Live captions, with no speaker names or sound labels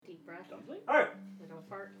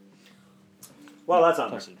Well, that's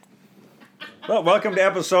on there. Well, welcome to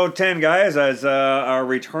episode 10, guys. As our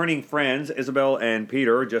returning friends, Isabel and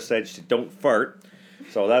Peter, just said don't fart.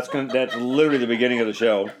 So that's literally the beginning of the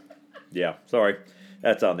show. Yeah, sorry.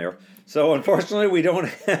 That's on there. So unfortunately, we don't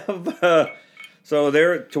have... so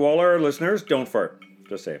there, to all our listeners, don't fart.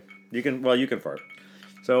 Just saying. You can fart.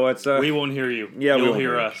 So it's... we won't hear you. Yeah, You'll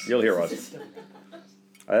hear us. You'll hear us.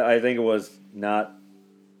 I think it was not...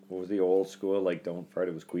 What was the old school? Like, don't fart,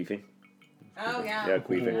 it was queefing. Oh, yeah. Yeah,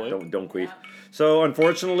 queefing. What? Don't queef. Yeah. So,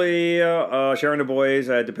 unfortunately, Sharon and the boys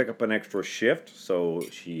had to pick up an extra shift, so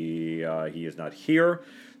he is not here.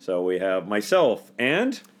 So we have myself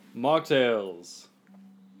and... Mocktails.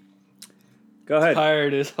 Go ahead.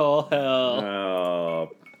 Tired as all hell.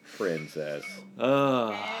 Oh, princess. Hey,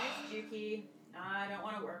 it's Juki. I don't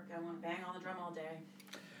want to work. I want to bang on the drum all day.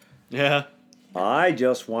 Yeah. I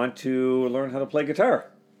just want to learn how to play guitar.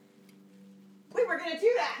 We were going to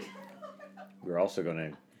do that. We're also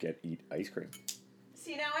going to eat ice cream.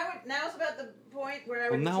 See, now it's about the point where I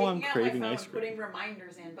would Well, be now I'm taking out craving my phone ice and cream. putting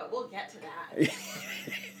reminders in, but we'll get to that.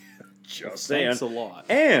 Just saying. Thanks a lot.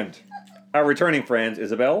 And our returning friends,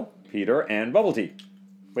 Isabel, Peter, and Bubble Tea.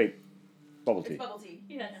 Wait, Bubble Tea. It's bubble tea.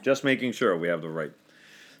 Yeah. Just making sure we have the right.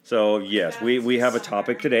 So, yes, we have a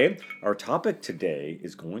topic today. Our topic today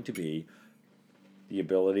is going to be the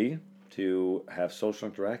ability to have social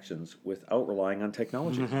interactions without relying on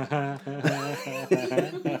technology.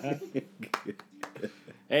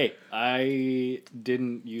 Hey, I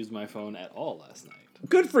didn't use my phone at all last night.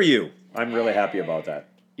 Good for you. I'm really happy about that.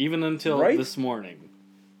 Even until Right? this morning,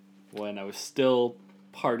 when I was still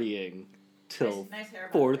partying till Nice hair,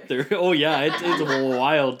 by the way. 4:30. Oh yeah, it's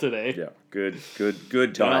wild today. Yeah, good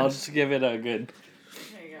And I'll times. just give it a good.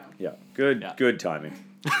 There you go. Yeah, good timing.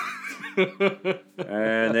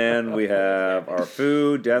 And then we have our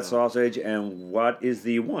food, death sausage, and what is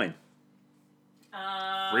the wine?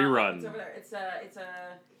 Free run. It's over there. It's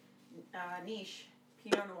a niche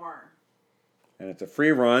Pinot Noir. And it's a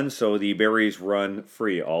free run, so the berries run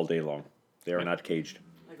free all day long. They are not caged.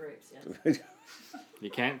 The grapes, yes. You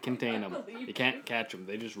can't contain them. You can't catch them.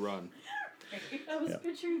 They just run. I was Yeah.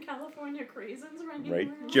 picturing California craisins running Right?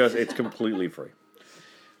 around. It's completely free.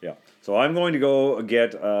 Yeah. So I'm going to go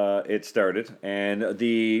get it started. And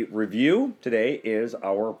the review today is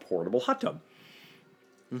our portable hot tub.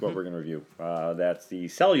 That's what we're going to review. That's the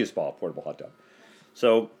Salu Spa portable hot tub.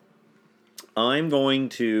 So I'm going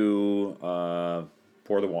to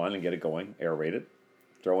pour the wine and get it going, aerate it,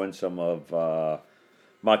 throw in some of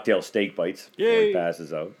mocktail steak bites before Yay. it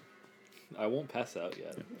passes out. I won't pass out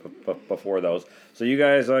yet. Before those. So you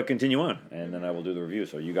guys continue on, and then I will do the review.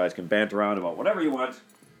 So you guys can banter around about whatever you want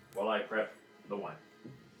while I prep the wine.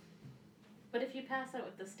 But if you pass out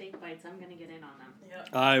with the steak bites, I'm gonna get in on them. Yep.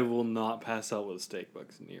 I will not pass out with steak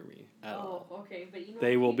bugs near me at all. Oh, okay, but you know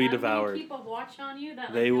They will be I'm gonna devoured. Keep a watch on you.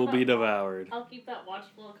 That They will be devoured. I'll keep that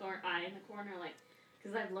watchful eye in the corner, like,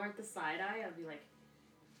 because I've learned the side eye. I'll be like,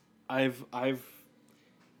 I've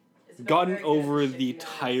It's been gotten very good over at the shaky eyes.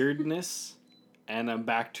 tiredness, and I'm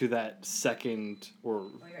back to that second, or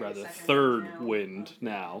you're at rather your second third wind now. wind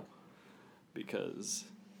now, because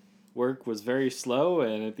work was very slow,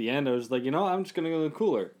 and at the end I was like, I'm just gonna go to the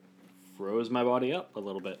cooler. Froze my body up a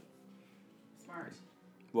little bit. Smart.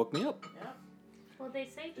 Woke me up. Yep. well, they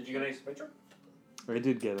say. Did you get a nice picture? I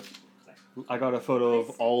did get it. I got a photo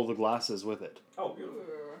of all the glasses with it. Oh, beautiful.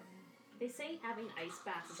 They say having ice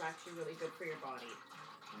baths is actually really good for your body.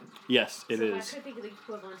 Yes, it so is. that could be the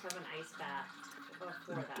equivalent of an ice bath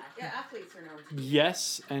for that. Yeah, athletes are known to be.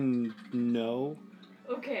 Yes and no.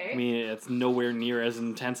 Okay. I mean, it's nowhere near as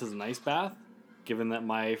intense as an ice bath, given that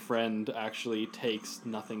my friend actually takes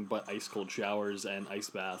nothing but ice cold showers and ice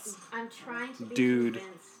baths. I'm trying to be Dude.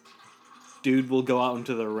 convinced. Dude will go out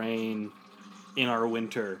into the rain in our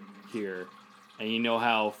winter here, and you know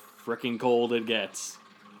how frickin' cold it gets.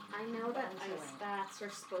 I know that I'm ice chilling. baths are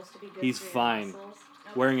supposed to be good He's for your fine. muscles.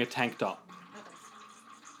 Wearing a tank top.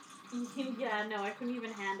 Yeah, no, I couldn't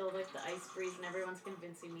even handle like the ice breeze, and everyone's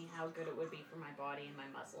convincing me how good it would be for my body and my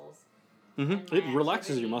muscles. Mm-hmm. and my It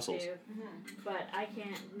relaxes your activity, muscles. too. But I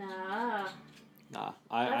can't. Nah. Nah,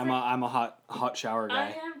 That's I'm a hot shower I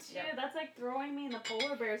guy. am too. Yeah. That's like throwing me in the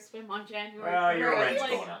polar bear swim on January. Well, your 1st. rent's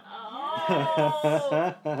Like, going up.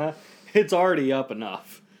 oh. It's already up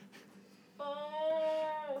enough.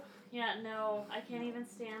 Oh. Yeah, no, I can't even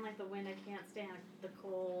stand like the wind. I can't stand the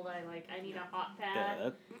cold. I need a hot pad. Yeah,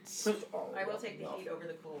 that's I will take the heat over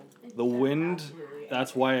the cold. the wind. Absolutely.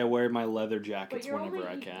 That's why I wear my leather But jackets you're whenever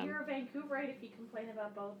I only can. you're a Vancouverite if you complain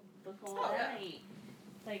about both the cold Oh, and yeah. the heat.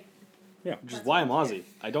 Like, Yeah, which is That's why I'm what Aussie.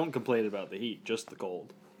 I don't complain about the heat, just the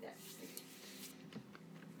cold. Yeah.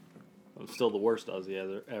 I'm still the worst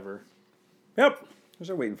Aussie ever. Yep. I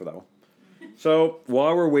was waiting for that one. So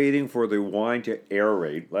while we're waiting for the wine to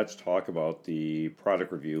aerate, let's talk about the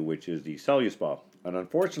product review, which is the Salu Spa. And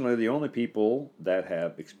unfortunately, the only people that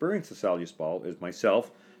have experienced the Salu Spa is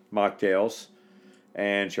myself, Mocktails,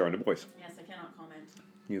 and Sharon Du Bois. Yes, I cannot comment.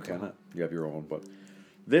 You cannot. You have your own, but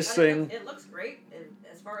this But thing... It looks great.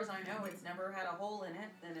 As far as I know, it's never had a hole in it,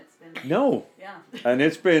 and it's been... No. Yeah. And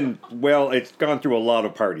it's been, well, it's gone through a lot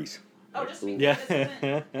of parties. Oh, just because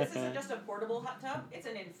Yeah. this isn't just a portable hot tub, it's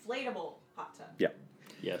an inflatable hot tub. Yeah.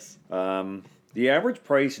 Yes. The average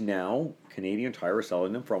price now, Canadian Tire is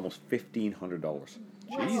selling them for almost $1,500.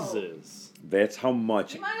 Jesus. That's how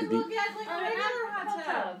much... You might as well get like a regular hot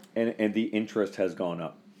tub. And the interest has gone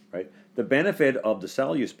up, right? The benefit of the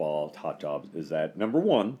Salu Spa hot tubs is that, number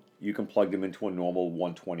one, you can plug them into a normal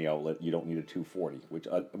 120 outlet. You don't need a 240, which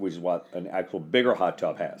is what an actual bigger hot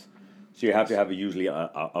tub has. So you have to have usually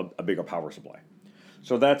a bigger power supply.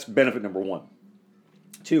 So that's benefit number one.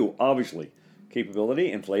 Two, obviously,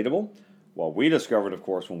 capability, inflatable. What we discovered, of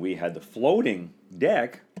course, when we had the floating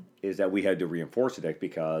deck is that we had to reinforce the deck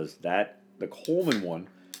because the Coleman one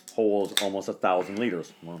holds almost 1,000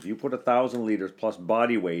 liters. Well, if you put 1,000 liters plus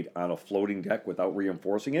body weight on a floating deck without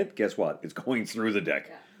reinforcing it, guess what? It's going through the deck.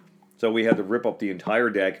 Yeah. So we had to rip up the entire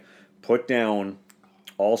deck, put down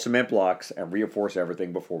all cement blocks, and reinforce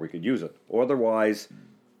everything before we could use it. Otherwise,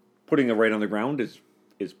 putting it right on the ground is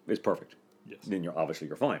perfect. Yes. Then you're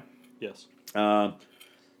fine. Yes.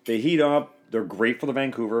 They heat up. They're great for the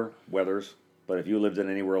Vancouver weathers. But if you lived in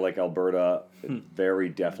anywhere like Alberta, very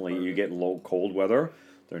definitely you get cold weather.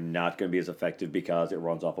 They're not going to be as effective because it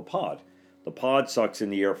runs off a pod. The pod sucks in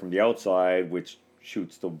the air from the outside, which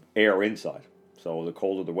shoots the air inside. So the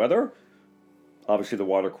colder the weather, obviously the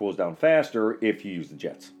water cools down faster if you use the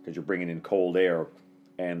jets because you're bringing in cold air,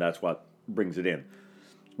 and that's what brings it in.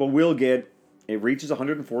 But it reaches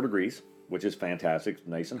 104 degrees, which is fantastic. It's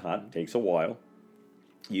nice and hot. It takes a while.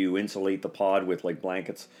 You insulate the pod with like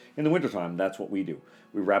blankets. In the wintertime, that's what we do.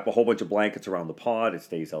 We wrap a whole bunch of blankets around the pod. It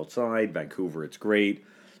stays outside. Vancouver, it's great.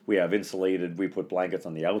 We have insulated. We put blankets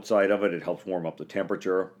on the outside of it. It helps warm up the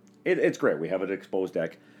temperature. It's great. We have an exposed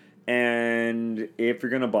deck. And if you're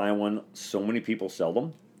going to buy one, so many people sell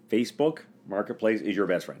them. Facebook Marketplace is your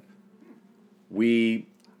best friend.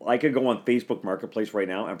 I could go on Facebook Marketplace right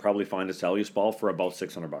now and probably find a Salu Spa for about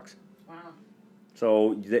 $600. Wow.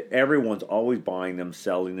 So everyone's always buying them,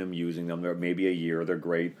 selling them, using them. They're maybe a year. They're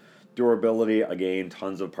great. Durability, again,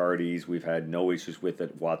 tons of parties. We've had no issues with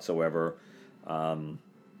it whatsoever.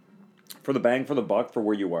 For the bang for the buck for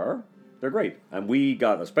where you are, they're great. And we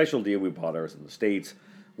got a special deal. We bought ours in the States.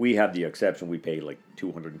 We have the exception. We paid like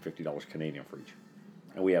 $250 Canadian for each.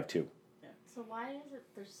 And we have two. So why is it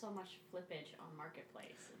there's so much flippage on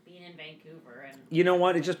Marketplace? Being in Vancouver and... You know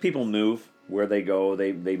what? It's just people move. Where they go,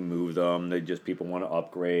 they move them. People want to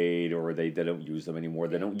upgrade or they don't use them anymore.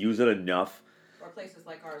 They don't use it enough. Or places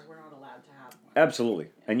like ours, we're not allowed to have one. Absolutely.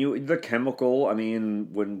 And the chemical, I mean,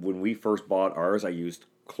 when we first bought ours, I used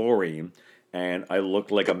chlorine, and I looked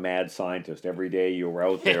like a mad scientist. Every day you were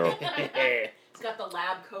out there. It's got the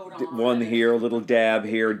lab coat on. One here, a little dab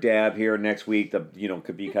here. Next week,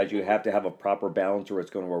 because you have to have a proper balance or it's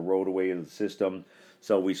going to erode away in the system.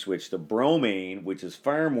 So we switched to bromine, which is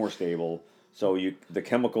far more stable. So the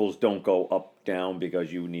chemicals don't go up, down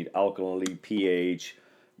because you need alkali, pH,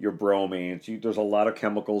 your bromine. There's a lot of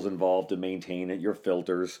chemicals involved to maintain it, your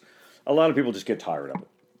filters. A lot of people just get tired of it,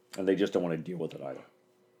 and they just don't want to deal with it either.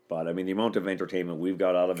 But, I mean, the amount of entertainment we've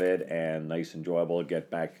got out of it and nice, enjoyable, get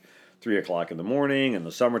back 3 o'clock in the morning in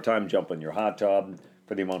the summertime, jump in your hot tub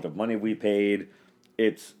for the amount of money we paid.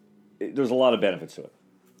 There's a lot of benefits to it.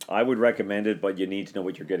 I would recommend it, but you need to know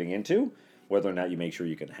what you're getting into, whether or not you make sure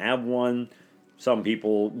you can have one.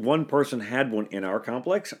 One person had one in our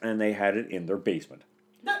complex, and they had it in their basement.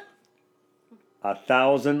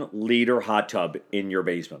 1,000-liter hot tub in your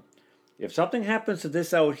basement. If something happens to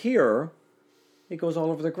this out here, it goes all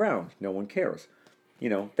over the ground. No one cares.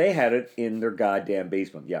 They had it in their goddamn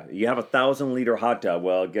basement. Yeah, you have 1,000-liter hot tub.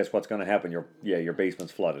 Well, guess what's going to happen? Your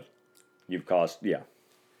basement's flooded.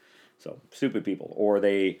 So, stupid people. Or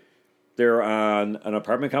they're on an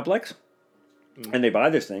apartment complex, and they buy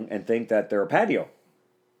this thing and think that their patio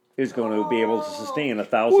is going to be able to sustain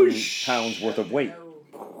 1,000 pounds worth of weight.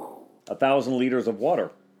 1,000 liters of water.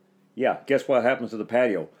 Yeah, guess what happens to the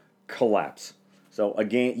patio? Collapse. So,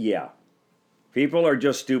 again, yeah. People are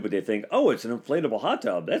just stupid. They think, it's an inflatable hot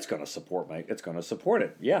tub. That's going to support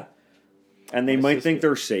it. Yeah. And they might think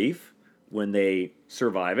they're safe. When they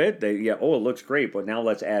survive it, it looks great, but now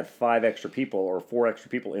let's add 5 extra people or 4 extra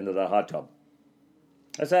people into that hot tub.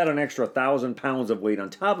 Let's add an extra 1,000 pounds of weight on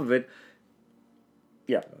top of it.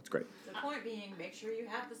 Yeah, that's great. The point being, make sure you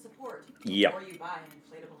have the support Yeah. before you buy an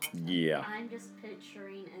inflatable hot tub. Yeah. I'm just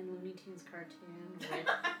picturing a Looney Tunes cartoon with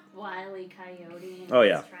Wile E. Coyote and Oh, he's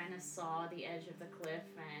yeah. trying to saw the edge of the cliff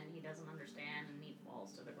and he doesn't understand and he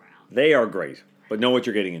falls to the ground. They are great, but know what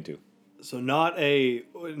you're getting into. So not a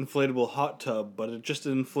inflatable hot tub, but just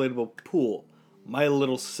an inflatable pool. My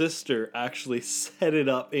little sister actually set it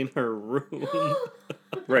up in her room.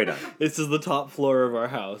 Right on. This is the top floor of our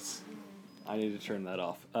house. I need to turn that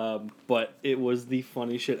off. But it was the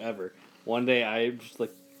funniest shit ever. One day I just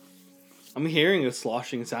like, I'm hearing a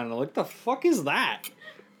sloshing sound and I'm like, the fuck is that?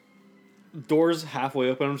 Doors halfway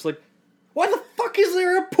open. I'm just like, why the fuck is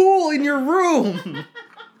there a pool in your room?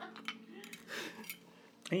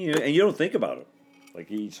 And you don't think about it. Like,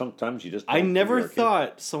 sometimes you just I don't never when you're a kid.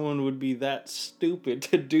 thought someone would be that stupid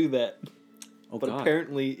to do that. Oh, But God.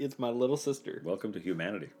 apparently it's my little sister. Welcome to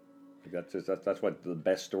humanity. Like, that's what the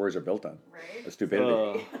best stories are built on. Right? The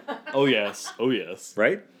stupidity. Oh yes. Oh yes.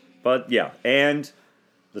 Right? But, yeah. And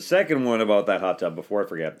the second one about that hot tub, before I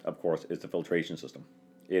forget, of course, is the filtration system.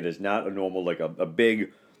 It is not a normal, like a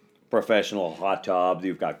big professional hot tub.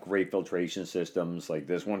 You've got great filtration systems like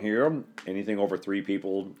this one here. Anything over 3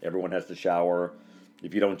 people, everyone has to shower.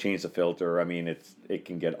 If you don't change the filter, I mean, it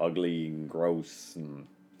can get ugly and gross. And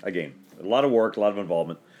again, a lot of work, a lot of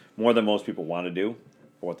involvement, more than most people want to do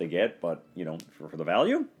for what they get. But for the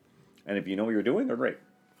value, and if you know what you're doing, they're great.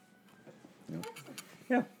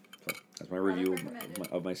 Yeah. So that's my review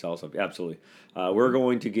of myself. So, absolutely. We're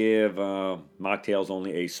going to give mocktails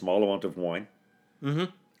only a small amount of wine. Mm-hmm.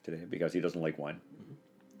 Today because he doesn't like wine.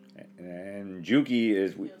 And Juki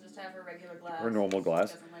is You'll just have her regular glass. her normal glass.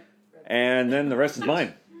 She doesn't like red. And then the rest is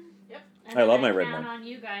mine. Yep. And I then love my red count wine. on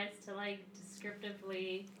you guys to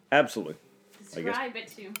descriptively Absolutely. describe it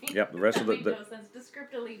to me. Yep, the rest of the- That makes no sense.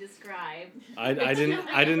 Descriptively describe. I Makes you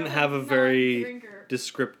didn't have a very non-drinker.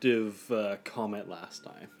 descriptive comment last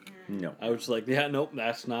time. No. I was like, yeah, nope,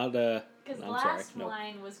 that's not. Because I'm sorry, last nope.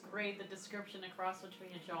 line was great. The description across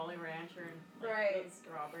between a Jolly Rancher and Right. the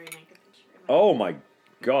strawberry and I could picture it. Oh my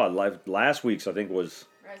God! Last week's I think was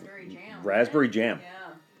Raspberry jam. raspberry jam.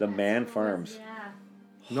 Yeah. The That's Man what it was, Farms. Yeah.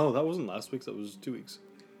 No, that wasn't last week's. That was 2 weeks.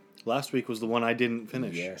 Last week was the one I didn't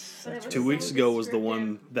finish. Yes. But it That's, was 2 so weeks ago was the one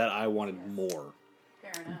descriptive. that I wanted more,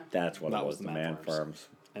 Fair enough. that's what That it was was. the The Man Man Farms. Farms.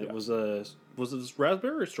 and Yeah. it was it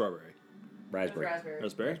raspberry or strawberry? It was Raspberry. raspberry.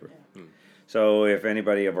 Raspberry. Yeah. So if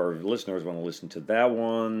anybody of our listeners want to listen to that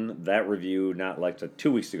one, that review, not like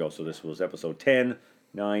 2 weeks ago. So this was episode 10,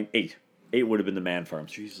 9, 8. 8 would have been the Man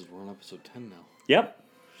Farms. Jesus, we're on episode 10 now. Yep.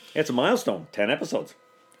 It's a milestone. 10 episodes.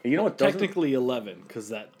 And you know what doesn't? Technically 11, because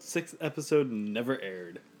that 6th episode never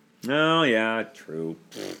aired. No, yeah, true.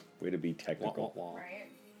 Way to be Wah, technical. wah, wah. Right?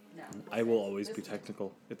 No. I will always be This-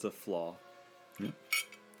 technical. It's a flaw. Yeah.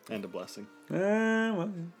 And a blessing.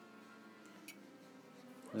 Well,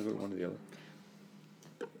 either one or the other.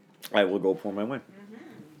 I will go pour my wine.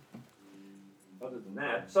 Other than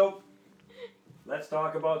that, so let's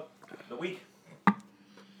talk about the week.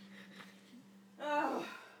 Oh.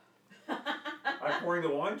 I'm pouring the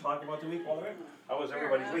wine. Talk about the week while they're in. How was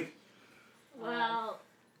everybody's enough. week? Well,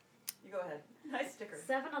 You go ahead. Nice sticker.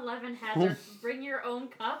 7-Eleven had their bring your own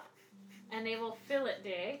cup and they will fill it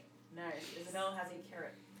day. Nice. Isabel has a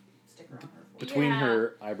carrot sticker on her forehead. Between Yeah.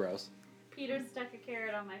 her eyebrows. Peter stuck a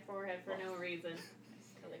carrot on my forehead for no reason.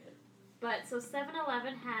 Nice. I like it. But so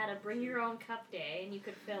 7-Eleven had a bring your own cup day and you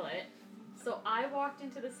could fill it. So I walked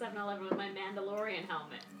into the 7-Eleven with my Mandalorian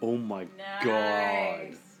helmet. Oh my Nice.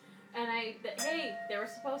 god. And hey, they were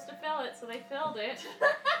supposed to fill it, so they filled it.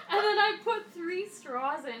 And then I put 3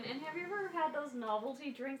 straws in. And have you ever had those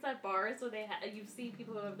novelty drinks at bars where you see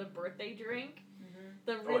people who have the birthday drink?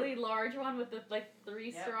 The really large one with the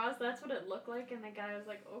 3 Yep. straws? That's what it looked like. And the guy was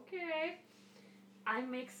like, okay. I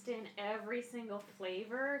mixed in every single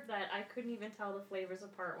flavor that I couldn't even tell the flavors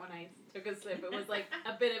apart when I took a sip. It was like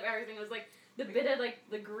a bit of everything. It was like the bit of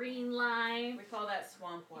the green lime. We call that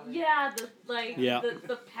swamp water. Yeah, Yeah.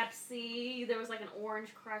 the Pepsi. There was like an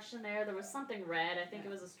orange crush in there. There was something red. I think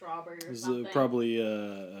it was a strawberry or It was something. probably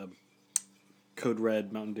Code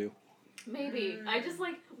Red Mountain Dew. Maybe. I just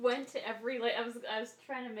went to every I was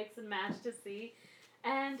trying to mix and match to see,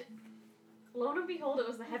 and lo and behold, it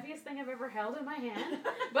was the heaviest thing I've ever held in my hand.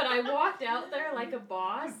 But I walked out there like a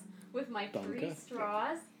boss with my 3 Danke.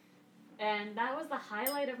 straws, and that was the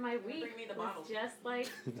highlight of my week. Bring me the was bottle. just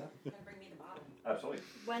like Gotta bring me the bottle. Absolutely.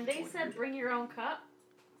 when they said bring your own cup.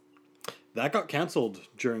 That got canceled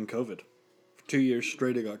during COVID. For 2 years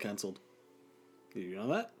straight it got canceled. Did you know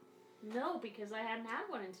that? No, because I hadn't had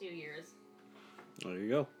one in 2 years. There you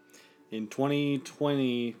go. In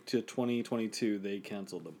 2020 to 2022, they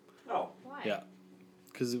canceled them. Oh. Why? Yeah.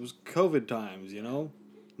 because it was COVID times, you know?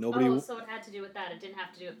 Nobody... Oh, so it had to do with that. It didn't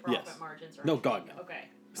have to do with profit Yes. margins or No, anything. God, no. Okay.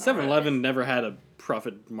 7-Eleven never had a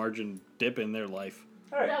profit margin dip in their life.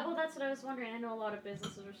 All right. Yeah, well, that's what I was wondering. I know a lot of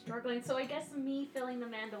businesses are struggling, so I guess me filling the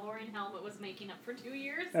Mandalorian helmet was making up for 2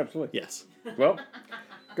 years. Absolutely. Yes. Well,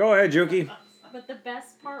 go ahead, Juki. But the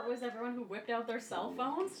best part was everyone who whipped out their cell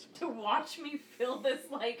phones to watch me fill this,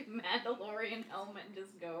 like, Mandalorian helmet and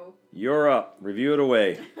just go. You're up. Review it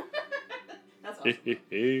away. That's awesome.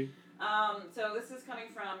 So this is coming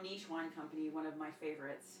from Niche Wine Company, one of my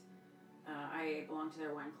favorites. I belong to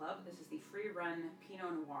their wine club. This is the Free Run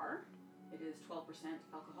Pinot Noir. It is 12%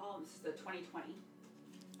 alcohol, and this is the 2020.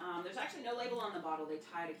 There's actually no label on the bottle. They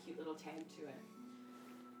tied a cute little tag to it.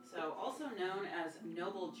 So, also known as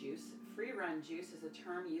noble juice, free run juice is a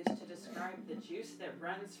term used to describe the juice that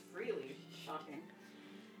runs freely. Shocking.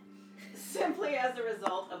 Simply as a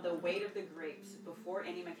result of the weight of the grapes before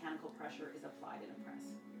any mechanical pressure is applied in a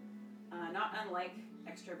press. Not unlike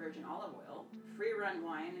extra virgin olive oil, free run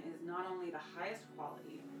wine is not only the highest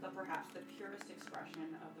quality, but perhaps the purest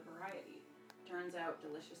expression of the variety. Turns out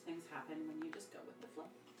delicious things happen when you just go with the flow.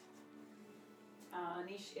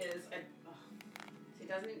 Niche is it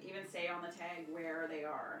doesn't even say on the tag where they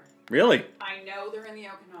are. Really? I know they're in the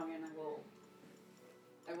Okanagan.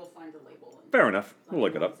 I will find the label. And Fair enough. We'll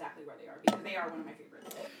look it up. Exactly where they are, because they are one of my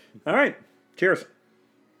favorites. All right. Cheers.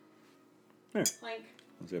 There. Clink.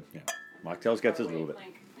 That's it. Yeah. Mocktails gets us a little bit.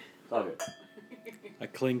 Clink. All good. I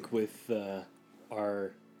clink with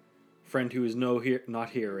our friend who is not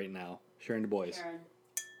here right now, Sharon Du Bois. Karen.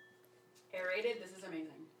 Aerated. This is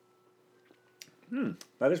amazing.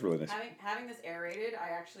 That is really nice. Having this aerated, I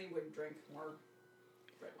actually would drink more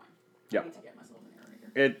red wine. Yep. I need to get myself an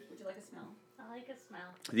aerator. Would you like a smell? I like a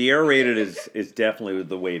smell. The aerated is definitely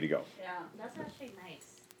the way to go. Yeah. That's actually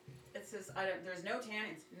nice. It's just, there's no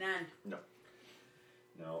tannins. None.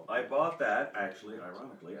 No, I bought that, actually,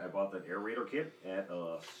 ironically, I bought that aerator kit at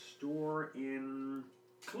a store in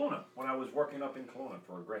Kelowna when I was working up in Kelowna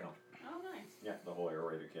for a Greyhound. Oh, nice. Yeah, the whole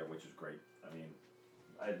aerator kit, which is great. I mean,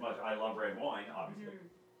 I love red wine, obviously.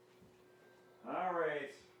 All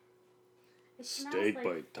right. It smells Steak like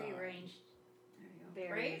bite time. free-range There you go.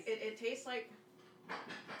 berries. Right? It tastes like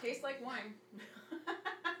wine.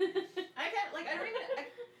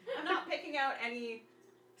 I'm not picking out any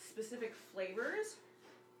specific flavors,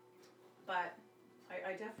 but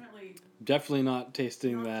I Definitely not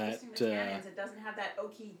tasting not that. tasting the tannins. It doesn't have that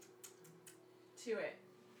oaky to it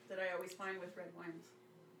that I always find with red wines.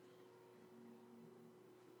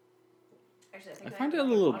 Actually, I find it a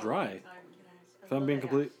little dry. If I'm being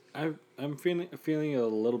complete, I'm feeling a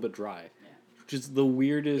little bit dry, which is the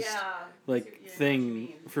weirdest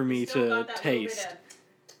thing for me to taste.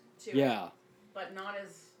 Yeah. But not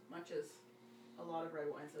as much as a lot of red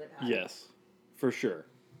wines that I've had. Yes, for sure.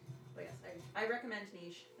 But yes, I recommend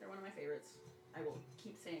Niche. They're one of my favorites. I will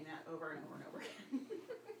keep saying that over and over and over again.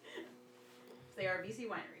 They are a BC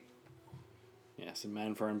winery. Yes, and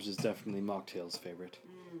Man Farms is definitely Mocktail's favorite.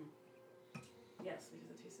 Yes, because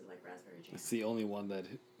it tasted like raspberry jam. It's the only one that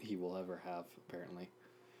he will ever have, apparently.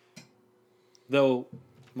 Though,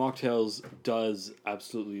 Mocktails does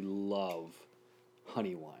absolutely love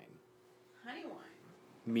honey wine. Honey wine.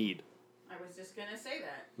 Mead. I was just going to say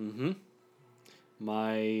that. Mm-hmm.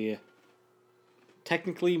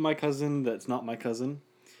 Technically my cousin, that's not my cousin.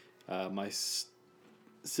 My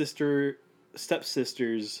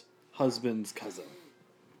stepsister's husband's cousin.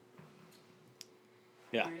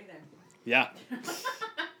 Yeah. Alrighty then. Yeah.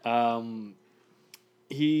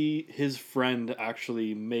 His friend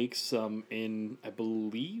actually makes some in, I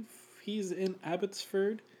believe he's in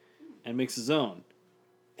Abbotsford, and makes his own.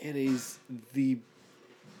 It is the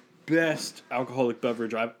best alcoholic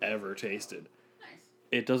beverage I've ever tasted. Nice.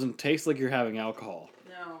 It doesn't taste like you're having alcohol.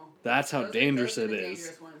 No. That's how dangerous those are it the is.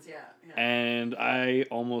 dangerous ones, yeah. And I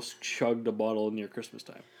almost chugged a bottle near Christmas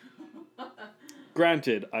time.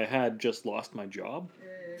 Granted, I had just lost my job.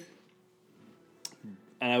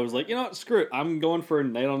 And I was like, you know what, screw it. I'm going for a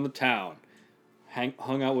night on the town.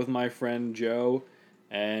 Hung out with my friend Joe,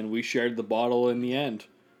 and we shared the bottle in the end.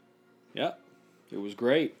 Yep. It was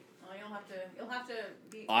great. Well, you'll have to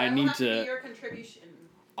be... I that'll need have to to... be your contribution.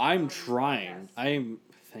 I'm trying. Yes.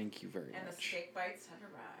 Thank you very much. And the steak bites have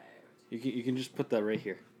arrived. You can just put that right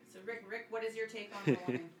here. So Rick, what is your take on the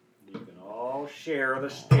wine? You can all share the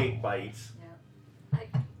steak bites.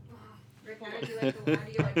 Rick, how do you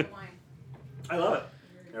like the wine? I love it.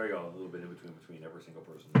 There we go. A little bit in between every single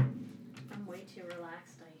person. I'm way too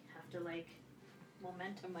relaxed. I have to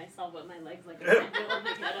momentum myself with my legs like a pendulum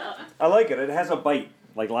to get up. I like it. It has a bite.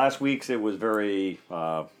 Like last week's, it was very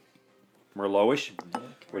Merlotish.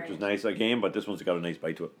 which was Right. nice again, but this one's got a nice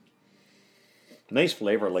bite to it. Nice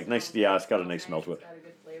flavor, like nice. Yeah, it's got a nice smell to it. It's got a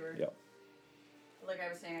good flavor. Yeah. Like I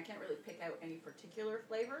was saying, I can't really pick out any particular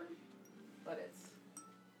flavor, but it's.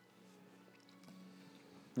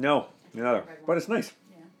 No, neither. Red But wine. it's nice.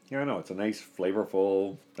 Yeah. Yeah, I know. It's a nice,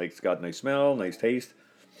 flavorful. Like it's got nice smell, nice taste.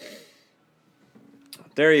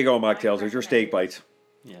 There you go, mocktails. There's your steak bites.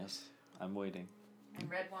 Yes, I'm waiting.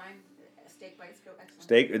 And red wine, steak bites go excellent.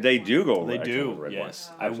 Steak. with They red do wine. go. They excellent do. with red Yes,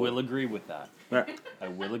 wine. I will Absolutely. agree with that. Yeah. I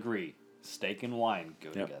will agree. Steak and wine go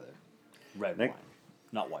Yep. together. Red Nick? wine,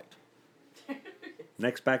 not white.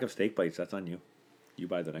 Next pack of steak bites. That's on you. You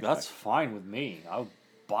buy the next. That's pack. fine with me. I'll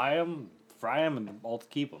buy them, fry them, and I'll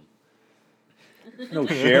keep them. No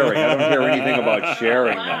sharing. I don't hear anything about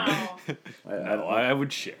sharing. Them. Wow. No, I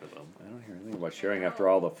would share them. I don't hear anything about sharing after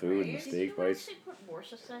all the food and Right? Did steak you bites. actually put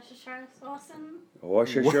Worcestershire sauce in? Oh,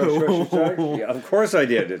 sure. Yeah, of course I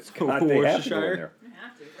did. It's got they have to go in Worcestershire? there. You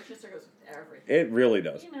have to. Worcester goes with everything. It really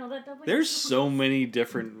does. You know that double. There's so many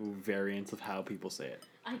different variants of how people say it.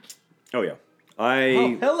 Oh yeah.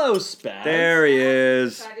 Oh, hello, Spaz. There he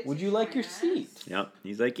is. Decided Would to you like join your us. seat? Yep.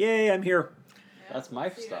 He's like, yay, I'm here. Yeah, That's my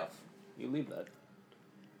see stuff. You leave that.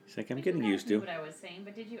 He's like, I'm You getting guys used knew to. what I was saying,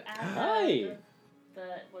 but did you add Hi. the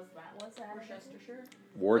was that that. added?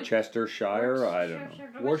 Worcestershire. I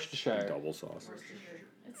don't know. Worcestershire. Double sauce. Worcestershire.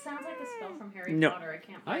 It sounds like a spell from Harry No. Potter. I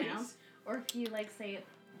can't Nice. pronounce. Or if you like say it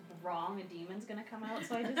wrong, a demon's gonna come out.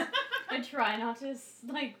 So I try not to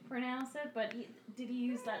pronounce it. But did he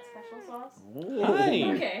use that special sauce?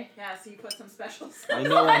 Hi. Okay. Yeah, so you put some special sauce. I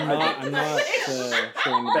know I'm not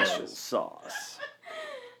showing the Special best. sauce.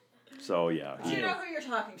 So yeah. You know who you're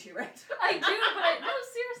talking to, right? I do, but no,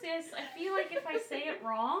 seriously, I feel like if I say it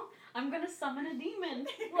wrong, I'm gonna summon a demon,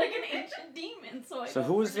 like an ancient demon. So I So don't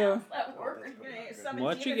who was pronounce that word.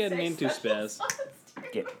 What you getting into, Spaz?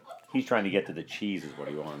 He's trying to get to the cheese, is what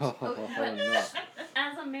he wants. Oh, But no.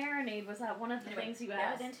 as a marinade, was that one of the things you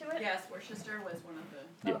added into it? Yes, Worcester was one of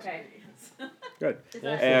the Yes. Okay. ingredients. Good. Is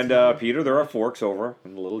that- And Peter, there are forks over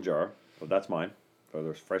in the little jar. But that's mine. So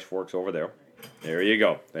there's fresh forks over there. There you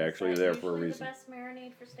go. They're actually is there that for a usually reason. The best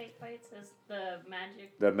marinade for steak bites is the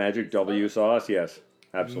magic. The magic W sauce, yes,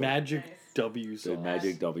 absolutely. Magic Nice. W sauce. The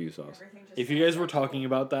magic W sauce. Everything just If you sounds guys were so cool. talking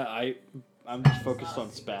about that, I'm just focused on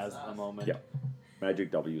Spaz at the moment. Yeah.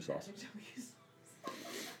 Magic W sauce. Magic W's.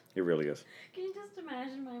 It really is. Can you just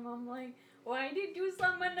imagine my mom like, why did you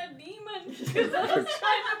summon a demon? Because I was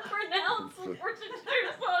trying to pronounce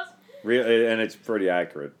Worcestershire sauce. And it's pretty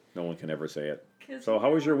accurate. No one can ever say it. 'Cause So,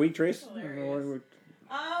 how was your week, Trace? Hilarious.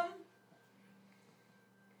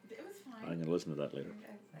 It was fine. I'm gonna listen to that later.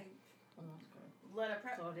 I let a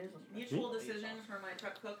prep mutual decision for my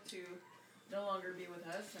prep cook to no longer be with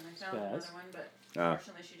us, and I found Spaz. another one, but Ah.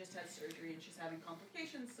 unfortunately she just had surgery and she's having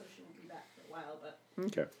complications, so she won't be back for a while. But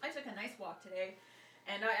Okay. I took a nice walk today,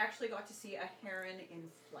 and I actually got to see a heron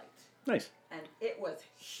in flight, Nice. and it was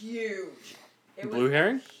huge. It Blue was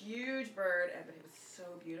heron? a huge bird, and it was so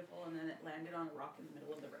beautiful. And then it landed on a rock in the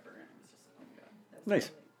middle of the river, and it was just oh my god, that's Nice.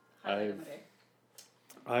 the highlight of my day.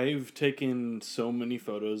 I've taken so many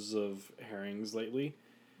photos of herrings lately.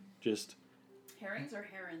 Just Herrings or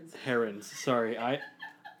herons? herons. Sorry,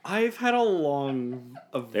 I've had a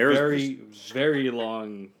There's- very, very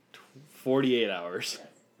long 48 hours.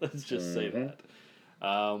 Let's just say Mhm.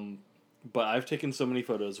 that. But I've taken so many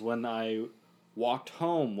photos. When I walked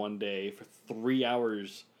home one day for 3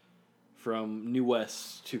 hours from New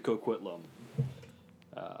West to Coquitlam.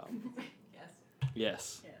 Yes.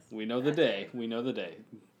 Yes. Yes. We know the That day. day. We know the day.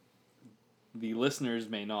 The listeners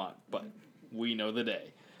may not, but we know the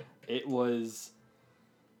day. It was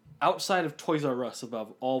outside of Toys R Us,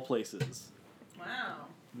 above all places. Wow.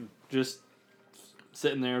 Just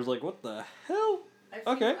sitting there, I was like, what the hell?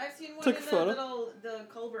 I've seen one Took in a photo. the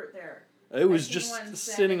culvert there. It was seen just one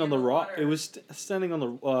standing on the in the rock. water. It was standing on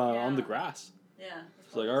the Yeah. grass. Yeah.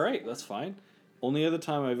 It's like, all right, that's fine. Only other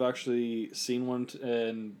time I've actually seen one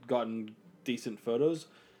and gotten decent photos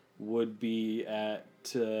would be at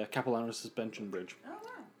Capilano Suspension Bridge. Oh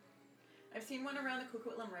wow. I've seen one around the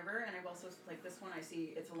Coquitlam River, and I've also like this one. I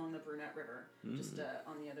see it's along the Brunette River, just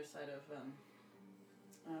on the other side of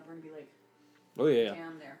Burnaby Lake. Oh yeah.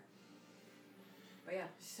 Dam there. But yeah,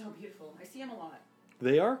 so beautiful. I see them a lot.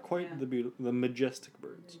 They are quite Yeah. the majestic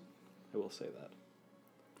birds. I will say that.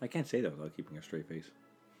 I can't say that without keeping a straight face.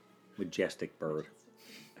 Majestic bird.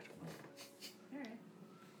 All right.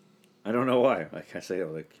 I don't know why. I can't say that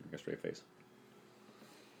without keeping a straight face.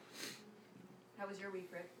 How was your week,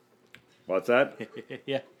 Rick? What's that?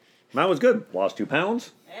 Yeah. Mine was good. Lost 2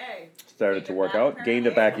 pounds. Hey. Started to Gained it work back, out. Gained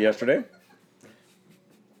it apparently. back yesterday.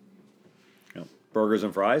 Burgers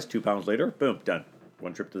and fries. 2 pounds later. Boom. Done.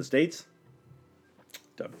 one trip to the States.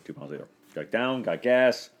 Done 2 miles later. Got down, got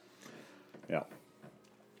gas. Yeah.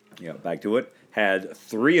 Yeah, back to it. Had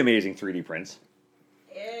 3 amazing 3D prints.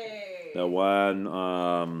 Hey. The one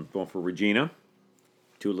going for Regina,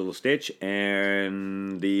 2 little Stitch,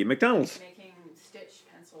 and the McDonald's. Making Stitch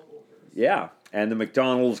pencil holders. Yeah, and the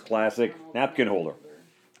McDonald's classic McDonald's napkin holder,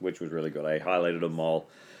 which was really good. I highlighted them all.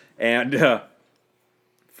 And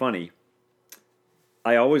funny,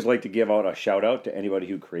 I always like to give out a shout out to anybody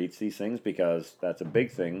who creates these things because that's a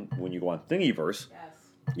big thing when you go on Thingiverse,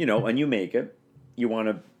 Yes. you know, and you make it. You want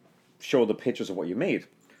to show the pictures of what you made.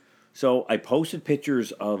 So I posted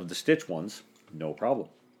pictures of the Stitch ones, no problem.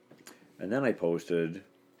 And then I posted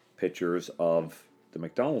pictures of the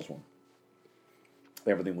McDonald's one.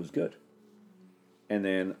 Everything was good. And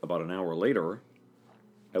then about an hour later,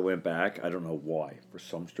 I went back, I don't know why, for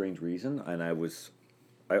some strange reason, and I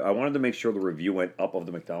wanted to make sure the review went up of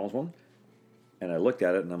the McDonald's one, and I looked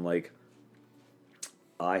at it and I'm like,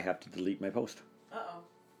 I have to delete my post. Uh-oh.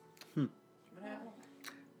 What happened?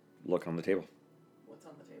 Look on the table. What's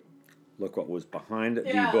on the table? Look what was behind the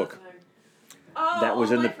Yeah, book. Oh, That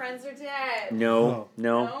was all in my the- friends are dead. No,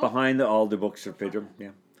 No? behind all the books are picture. Yeah,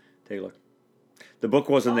 take a look. The book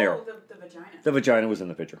wasn't there. Oh, the vagina. The vagina was in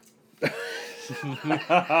the picture.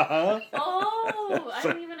 Oh, I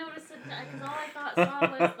didn't even notice it because all I saw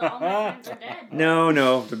was the all my friends are dead.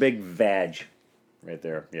 No, the big vag, right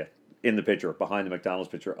there. Yeah, in the picture, behind the McDonald's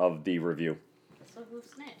picture of the review. So who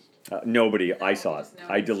snitched? Nobody. I No, saw it. just no.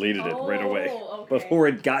 I deleted it right away Oh, okay. before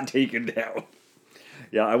it got taken down.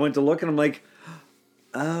 Yeah, I went to look and I'm like,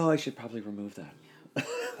 oh, I should probably remove that.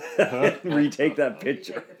 Retake that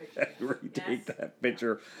picture. Retake Yes. that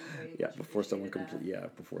picture. Okay, Yeah, you before someone appreciated compl- Yeah,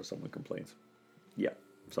 before someone complains. Yeah,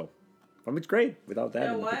 so I mean, it's great without that You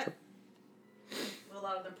know in the what? picture. Well, a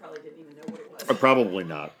lot of them probably didn't even know what it was. Probably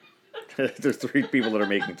not. There's 3 people that are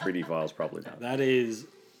making 3D files. Probably not. That is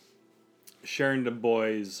Sharon Du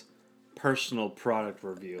Bois' personal product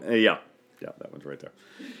review. Yeah, that one's right there.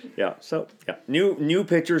 Yeah, so yeah, new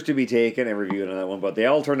pictures to be taken and reviewed on that one, but they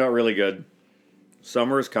all turned out really good.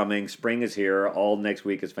 Summer is coming, spring is here. All next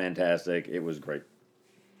week is fantastic. It was great.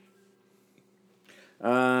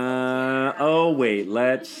 Oh wait,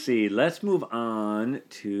 let's see. Let's move on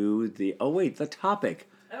to the the topic.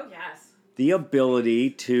 Oh, yes. The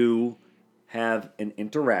ability to have an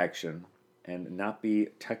interaction and not be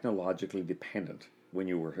technologically dependent when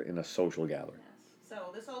you were in a social gathering. Yes.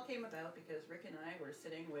 So this all came about because Rick and I were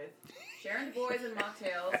sitting with Sharon Du Bois and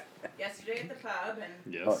Mocktails yesterday at the pub,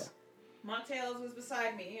 and Yes. Oh, yeah. Mocktails was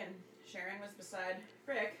beside me, and Sharon was beside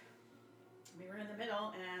Rick. We were in the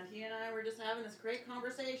middle, and he and I were just having this great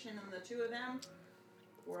conversation, and the two of them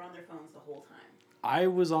were on their phones the whole time. I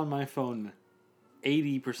was on my phone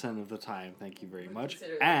 80% of the time, thank you very We much,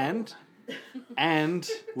 consider that the whole time. and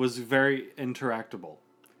was very interactable.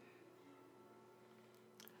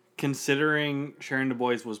 Considering Sharon Du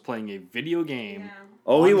Bois was playing a video game Yeah.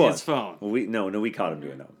 Oh, on he his was. phone, Well, we caught him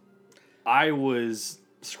doing that. I was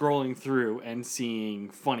scrolling through and seeing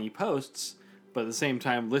funny posts, but at the same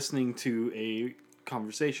time listening to a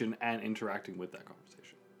conversation and interacting with that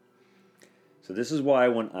conversation. So this is why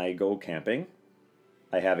when I go camping,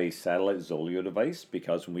 I have a satellite Zolio device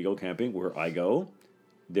because when we go camping, where I go,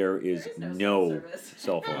 there is There is no cell service.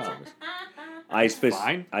 cell phone Oh. service.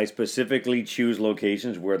 Fine. I specifically choose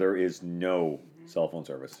locations where there is no cell phone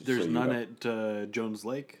service. There's So you none go- at Jones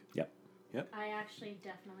Lake. I actually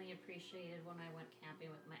definitely appreciated when I went camping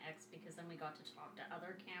with my ex because then we got to talk to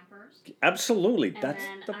other campers. Absolutely, And that's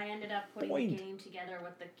then the I ended up putting point. a game together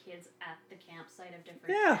with the kids at the campsite of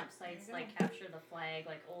different Yeah. campsites, like Capture the Flag,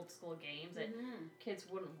 like old school games that Mhm. kids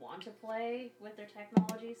wouldn't want to play with their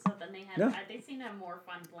technology. So then they had, Yeah. they seemed to have more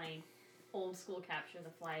fun playing old school Capture the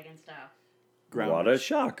Flag and stuff. what a Grounders.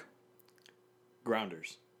 shock.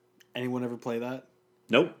 Grounders. Anyone ever play that?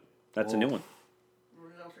 Nope, that's a new Oh. one.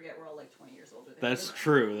 Don't forget, we're all like 20 years older than That's you.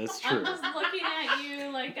 true. That's I'm true. just looking at you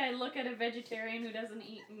like I look at a vegetarian who doesn't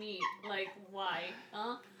eat meat. Like, why?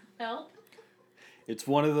 Huh? Help? It's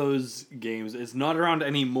one of those games. It's not around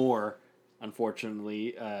anymore,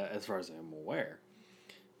 unfortunately, as far as I'm aware.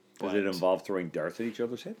 Does But it involve throwing darts at each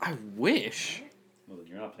other's head? I wish. Well, then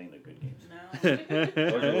you're not playing the good games. No.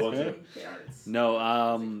 Those are the ones that- Darts.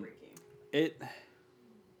 No, Music breaking.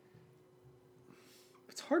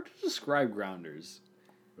 it's hard to describe Grounders.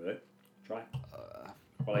 Really? Try.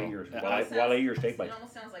 While I eat your, It while I Almost eat your sounds- steak bite. It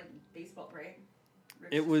almost sounds like baseball, right?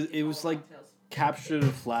 Rick's It was- just it was all like- cocktails. Capture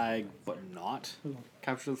the flag, but not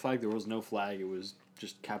capture the flag. There was no flag. It was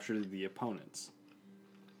just capture the opponents.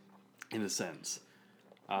 In a sense,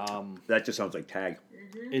 That just sounds like tag.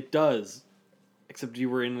 it does. except you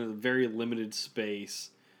were in a very limited space.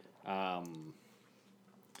 I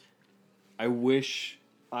wish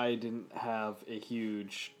I didn't have a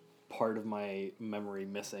huge part of my memory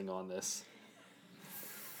missing on this.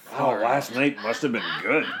 Oh, last night must have been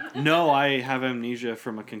good. No, I have amnesia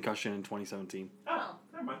from a concussion in 2017. Oh,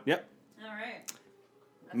 Never mind. Yep. all right.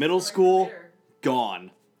 That's Middle a story for school, later.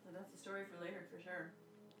 gone. That's a story for later, for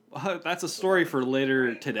sure. That's a story for later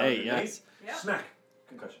Right. today, Okay, yes. Yep. Snack.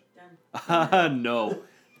 Concussion. Done. No.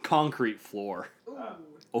 Concrete floor. Ooh.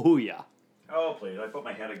 Oh, yeah. Oh, please. I put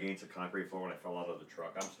my head against a concrete floor when I fell out of the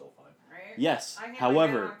truck. I'm still fine. Right? Yes. I hit my head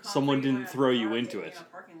However, on someone concrete didn't when throw a you car into hit me it. in a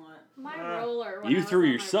parking lot. My roller. When You I was threw on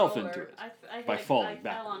my yourself roller, into it I by hit- falling I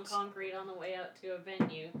fell on backwards. concrete on the way out to a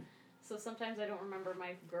venue. So sometimes I don't remember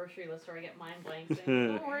my grocery list or I get mind blanks.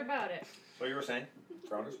 And don't worry about it. So you were saying?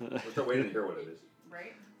 Rounders? We're still waiting to hear what it is.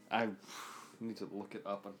 Right? I need to look it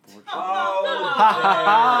up, unfortunately.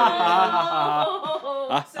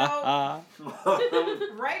 So,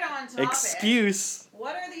 right on topic. Excuse.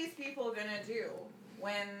 What are these people gonna do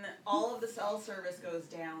when all of the cell service goes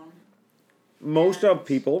down? Most of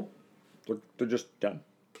people, they're just done.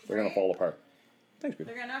 They're going Right. to fall apart. Thanks,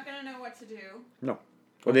 people. They're not gonna know what to do. No.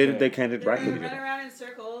 Well, Okay. they can't They're interact gonna with each run other. around in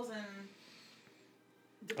circles and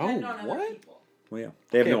depend Oh, on other what? people. Well, yeah.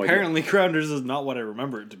 They have Okay, no apparently Grounders is not what I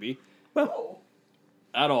remember it to be. Oh,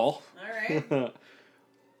 At all. alright.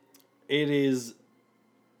 It is...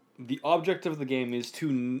 The object of the game is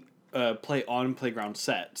to play on playground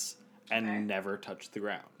sets and Okay. never touch the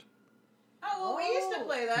ground. Oh, well, we used to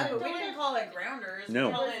play that, but we Don't didn't call it grounders. No.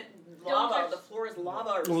 We called it Don't lava. touch- The floor is lava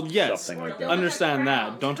or Well, something. yes. Something like Don't that. touch Understand the that.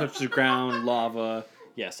 ground. Don't touch the ground, lava.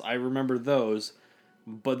 Yes, I remember those.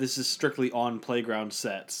 But this is strictly on playground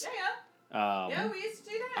sets. Yeah. Yeah, we used to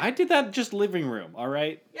do that. I did that just living room,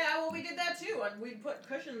 alright? Yeah, well, we did that too. And we'd put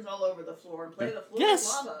cushions all over the floor and play the floor Yes.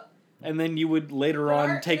 with lava. And then you would later But on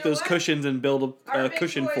our- take you know those what? cushions and build a big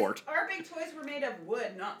cushion toys, fort. Our big toys were made of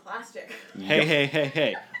wood, not plastic.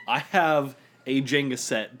 Hey. I have a Jenga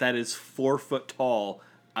set that is 4 foot tall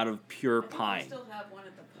out of pure I think we pine. still have one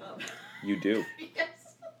at the pub. You do.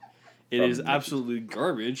 Yes. It From is Mickey. absolutely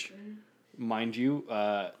garbage. Mind you,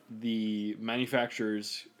 the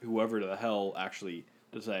manufacturers, whoever the hell actually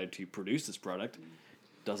decided to produce this product,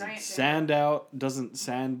 doesn't Giant doesn't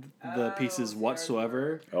sand the Oh, pieces so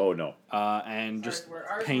whatsoever, Oh, no. and just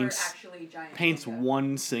Ours paints were actually giant. paints Jenga.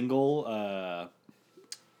 one single.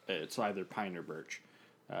 It's either pine or birch.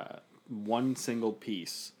 One single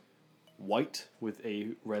piece, white with a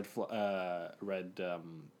red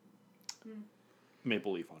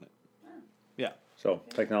maple leaf on it. Yeah. So,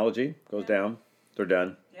 technology goes down. They're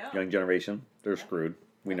done. Yeah. Young generation, they're screwed.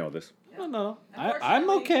 We know this. No. I'm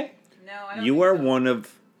Unfortunately- okay. No, I don't You think are so. one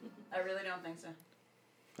of... I really don't think so.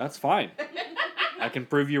 That's fine. I can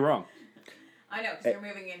prove you wrong. I know, because you're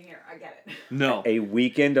moving in here. I get it. No. A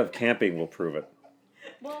weekend of camping will prove it.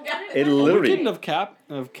 Well, Yeah. what It A literally- weekend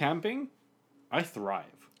of camping, I thrive.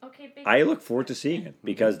 Okay, big I look forward to seeing it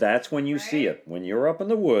because that's when you see Right? it. When you're up in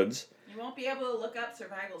the woods You won't be able to look up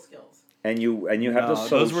survival skills. and you have No, the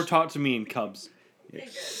those were taught to me in Cubs. Okay, good.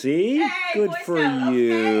 See, Hey, good Boy for Scout,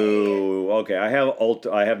 you. Okay, I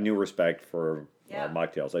have new respect for Yeah.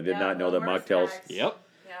 mocktails. I did Yeah, not know that well, mocktails. respect. Yep.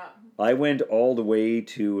 Yeah. I went all the way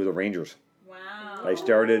to the Rangers. Wow. I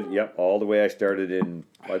started, all the way. I started in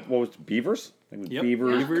what was it, Beavers? I think it was Yep.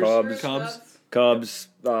 Beavers, Beavers, Cubs, Cubs. Cubs,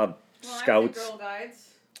 Well, Scouts. I did Girl Guides.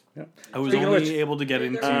 I was Speaking of only which- able to get There-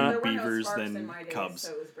 into there were no Beavers Sparks in than my days, Cubs.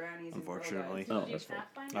 so it was brownies and Girl Unfortunately. Guides. Oh, Did you that's fine.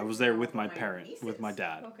 Pathfinder? I was there with my My parent, with nieces. my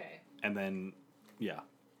dad, Okay. and then yeah.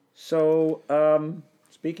 So,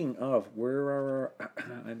 speaking of, where are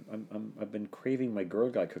I've been craving my Girl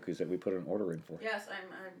Guide cookies that we put an order in for. Yes,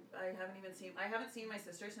 I haven't seen my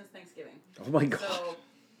sister since Thanksgiving. Oh my god! So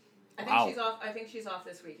I think Wow. she's off. I think she's off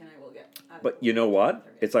this week, and I will get. But you know what?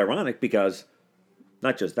 It's ironic because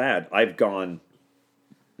not just that, I've gone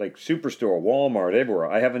like Superstore, Walmart, everywhere.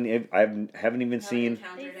 I haven't even seen.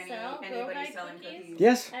 encountered They sell Girl anybody Guide selling cookies? cookies.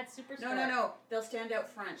 Yes, At Superstore. No. They'll stand out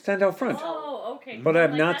front. stand out front. Oh, okay. But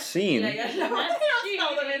I've Like not that's- seen. Yeah. That's They don't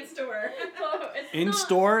sell them in cheating. store. Oh, it's In not.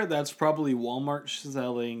 store, that's probably Walmart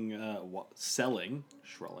selling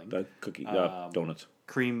The cookie donuts,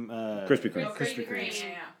 cream, Krispy Kreme. Oh, Krispy Kremes. Yeah.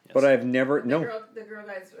 Yes. But I've never The Girl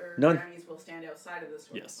Guides or None. brownies will stand outside of the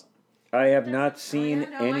store. Yes. I have not seen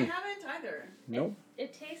Oh, yeah, no, any. I haven't either. No.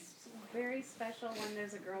 It tastes very special when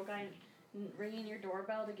there's a Girl Guide ringing your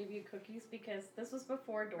doorbell to give you cookies because this was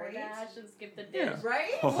before DoorDash Right? and Skip the Yeah. Dish.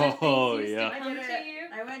 Right? Oh, When things used yeah. to I come did to it. you.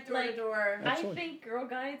 I went door Like, to door. I Absolutely. think Girl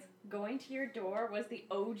Guides going to your door was the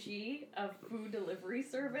OG of food delivery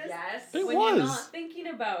service. Yes. It when was. you're not thinking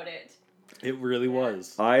about it. It really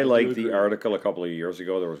was. I do like the agree. article a couple of years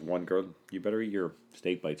ago. There was one girl. You better eat your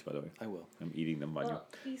steak bites, by the way. I will. I'm eating them by you. Well,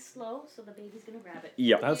 be slow so the baby's gonna grab it.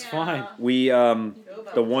 Yeah. That's fine. We,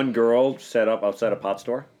 the one girl set up outside a pot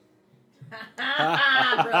store.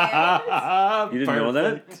 You didn't know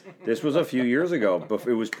that? This was a few years ago.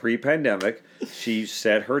 It was pre-pandemic. She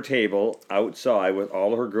set her table outside with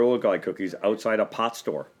all of her Girl Guide cookies outside a pot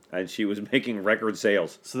store. And she was making record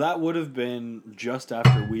sales. So that would have been just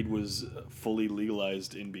after weed was fully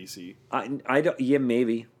legalized in BC. I don't. Yeah,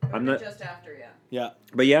 maybe. I'm not. Just after, yeah. Yeah.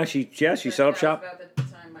 But yeah, she set up shop. About the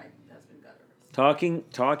time my husband got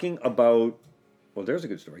arrested. Talking about. Well, there's a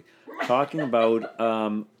good story. Talking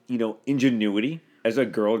about ingenuity as a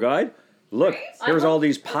Girl Guide. Look, Right? here's I all love-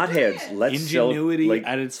 these potheads. Let's Ingenuity sell,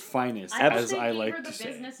 at its finest, I as wish I they like gave her to the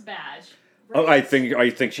say. business badge. Oh, I think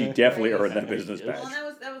she definitely earned that business Yes. badge.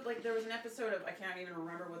 Well, that was like there was an episode of I can't even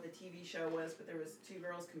remember what the TV show was, but there was two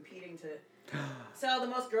girls competing to sell the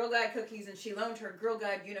most Girl Guide cookies, and she loaned her Girl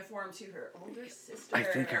Guide uniform to her older sister. I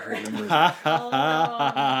think I remember that.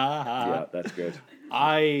 Yeah, that's good.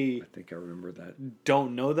 I I think I remember that.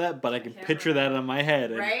 don't know that, but I can Can't picture that in my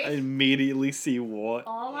head and Right? immediately see what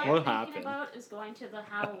All I'm what thinking happened. about is going to the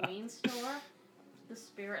Halloween store, the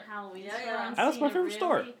Spirit Halloween Yeah, store. yeah. and That's my seeing a favorite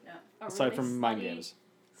store. really- a Aside really from Mind slutty Games.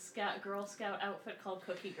 Girl Scout outfit called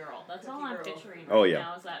Cookie Girl. That's all Cookie I'm Girl. picturing Oh, right yeah.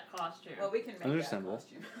 now is that costume. Well, we can make Understandable. that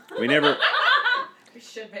costume. We never. We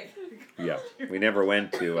should make. Yeah, we never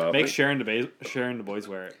went to. Make Sharon the boys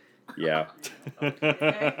wear it. Yeah. Joking.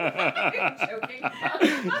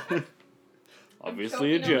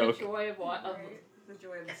 Obviously a I'm choking on joke. The joy of what? Of, Right. The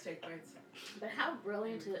joy of the steak bites. but how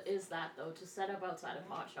brilliant is that though to set up outside a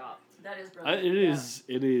pot shop? That is brilliant.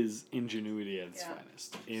 It is ingenuity at its Yeah.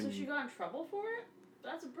 finest. So she got in trouble for it?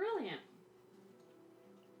 That's brilliant.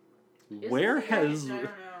 Where I has don't know.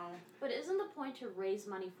 But isn't the point to raise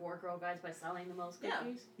money for Girl Guides by selling the most Yeah.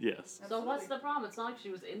 cookies? yes? So what's the problem? It's not like she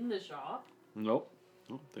was in the shop. Nope.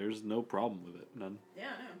 There's no problem with it. None.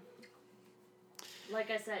 Yeah, I know. Like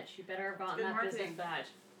I said, she better have gotten Good that marketing. business badge.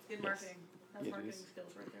 Good Yes. marketing. That's It marketing is.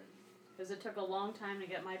 skills right there. Because it took a long time to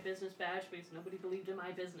get my business badge because nobody believed in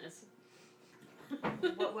my business.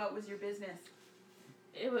 What was your business?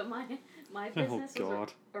 My Oh business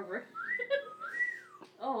God. was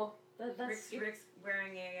oh, that's Rick's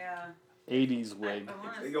wearing a. 80s wig. I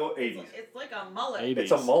wanna They go it's- 80s. It's like a mullet. 80s.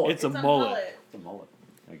 It's a mullet. It's a mullet. It's a mullet.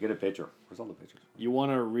 I get a picture. Where's all the pictures? You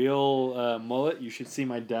want a real mullet? You should see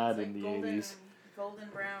my dad It's in the like 80s. golden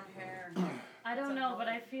brown hair. I don't It's a know, but mullet.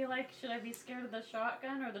 I feel like should I be scared of the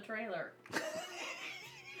shotgun or the trailer?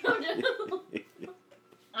 I'm just-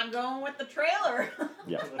 I'm going with the trailer.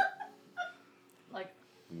 Yeah. like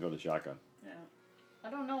You can go to shotgun. Yeah. I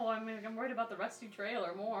don't know. I mean, I'm worried about the rusty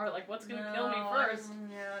trailer more. Like, what's gonna kill me first?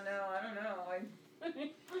 Yeah, no, I don't know.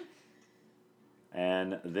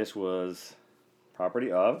 And this was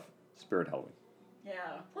property of Spirit Halloween.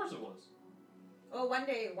 Yeah. Of course it was. Oh, one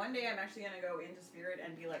day I'm actually gonna go into Spirit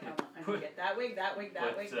and be like, I'm gonna get that wig, that wig,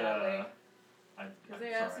 that wig, that wig. Because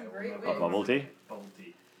they have some great A wigs. bubble tea? Bubble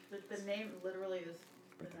tea. The name literally is.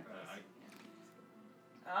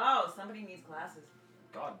 Oh, somebody needs glasses.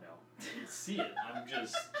 God no. I can see it. I'm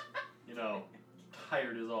just,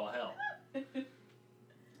 tired as all hell.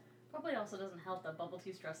 Probably also doesn't help that bubble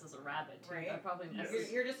tea stresses a rabbit too. Right. That probably Yes.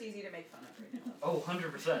 messes. You're just easy to make fun of right now. Oh,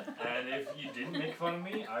 100%. And if you didn't make fun of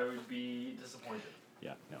me, I would be disappointed.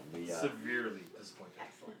 Yeah. No, we. Severely disappointed.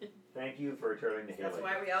 Excellent. Thank you for returning to That's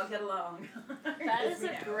why we all get along. That is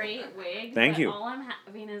a great wig. Thank but you. All I'm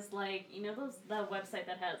having is the website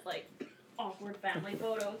that has awkward family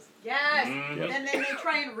photos. Yes. Mhm. And then they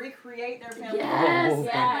try and recreate their family. Yes,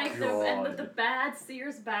 Oh, and God. the bad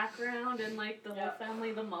Sears background and the whole Yeah.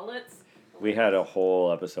 family, the mullets. We had a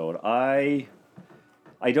whole episode. I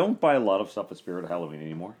don't buy a lot of stuff at Spirit Halloween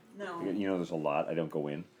anymore. No. There's a lot. I don't go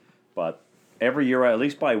in, but every year I at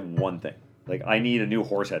least buy one thing. Like I need a new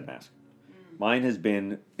horse head mask. Mine has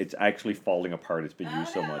been. It's actually falling apart. It's been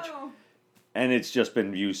used so much. And it's just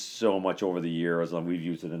been used so much over the years, and we've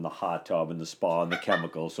used it in the hot tub, in the spa, and the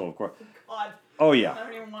chemicals. So of course, God. oh I yeah,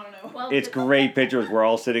 don't even want to know. Well, it's the- great pictures. We're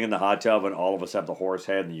all sitting in the hot tub, and all of us have the horse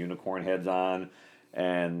head and the unicorn heads on,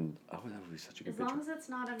 and that would be such a good As picture. long as it's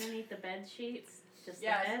not underneath the bed sheets, just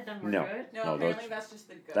Yes. the head, then we're No. good. No, No, apparently that's just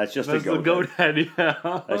the goat. That's just That's the the goat. goat head,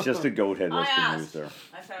 yeah. That's just the goat head that's I been asked. used there.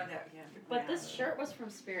 I found out, yeah. But I this asked. shirt was from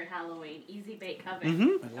Spirit Halloween, Easy Bake Oven.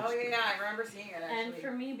 Mm-hmm. Oh, yeah, I remember seeing it, actually. And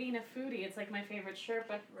for me being a foodie, it's like my favorite shirt,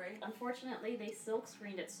 but Right. unfortunately they silk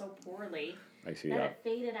screened it so poorly I see that that. it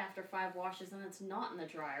faded after 5 washes and it's not in the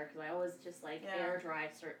dryer because I always just Yeah. air dry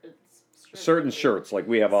Certain shirts, like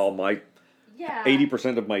we have all my Yeah.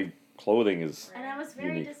 80% of my clothing is. And I was very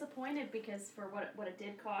Unique. disappointed because for what it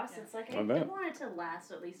did cost, Yeah. it's like I I bet. want it to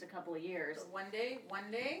last at least a couple of years. But one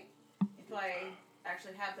day, if I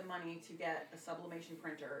actually have the money to get a sublimation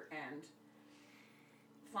printer and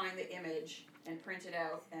find the image and print it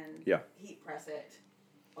out and Yeah. heat press it,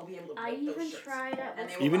 I'll be able to I make those even shirts. tried it. And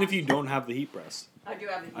they will Even if last. you don't have the heat press. I do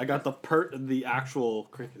have the heat I got press. the actual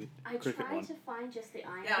cricket I cricket tried one. to find just the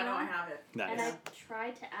iron. Yeah, I know I have it. Nice. And I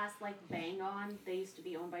tried to ask like Bang On. They used to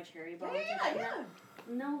be owned by Cherry Bomb. Yeah.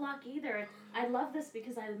 No luck either. I love this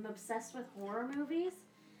because I'm obsessed with horror movies.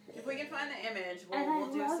 If we can find the image, And we'll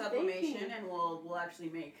I do love sublimation baking. and we'll actually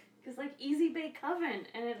make. Cause like Easy Bake Oven,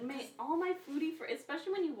 and it made all my foodie for,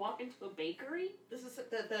 especially when you walk into a bakery. This is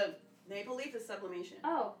the maple leaf is sublimation.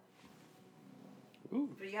 Oh. Ooh.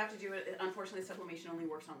 But you have to do it. Unfortunately, sublimation only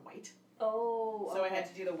works on white. Oh. So I okay. had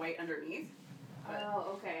to do the white underneath. But,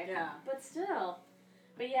 Oh, okay. yeah. But still.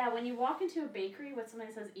 But yeah, when you walk into a bakery with something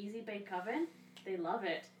that says Easy Bake Oven, they love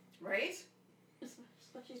it. Right?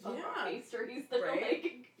 Especially some Yeah. pastries that are Right?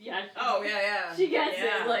 like, yeah. Oh yeah. She gets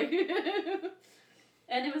Yeah. it, like.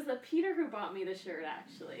 And it was the Peter who bought me the shirt,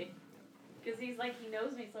 actually. Because he's like, he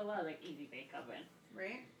knows me so well, like, Easy Bake Oven.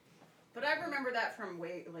 Right? But I remember that from where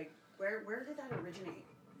did that originate?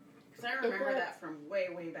 Because I remember that from way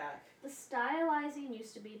back. The stylizing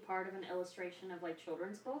used to be part of an illustration of, like,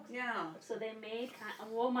 children's books. Yeah. So they made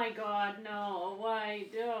oh my god, no, why?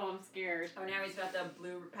 No, I'm scared. Oh, now he's got the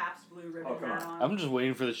Pabst Blue ribbon Oh, come hat on. on. I'm just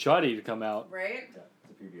waiting for the shoddy to come out. Right? It's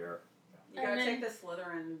a PBR. You gotta And then- take the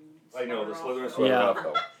Slytherin. I know the sweater Slytherin off. sweater Yeah. off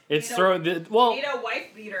though. It's You know- throwing the You well. need a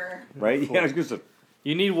wife beater. Right? Yeah, I was gonna say.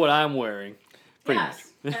 You need what I'm wearing. Pretty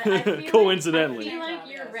Yes. much. I feel Coincidentally. Like, I feel like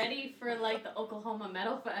Yes. you're ready for, like, the Oklahoma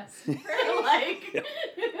Metal Fest. Right. like...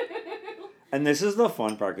 And this is the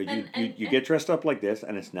fun part, 'cause you And- get dressed up like this,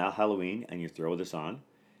 and it's now Halloween, and you throw this on,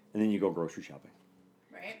 and then you go grocery shopping.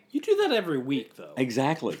 Right? You do that every week, though.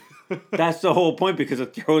 Exactly. That's the whole point, because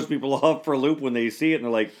it throws people off for a loop when they see it, and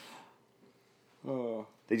they're like, oh,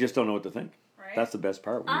 they just don't know what to think. Right? That's the best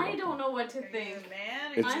part. when you I walk don't in. know what to Are you think. a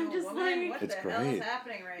man? It's- Are you I'm a just woman? like- What It's the hell is great.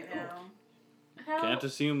 happening right now? How... Can't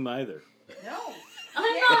assume either. No. I'm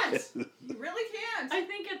You not... can't. You really can't. I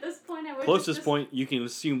think at this point I would Closest just... point, you can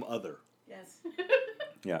assume other. Yes.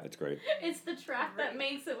 Yeah, it's great. It's the track that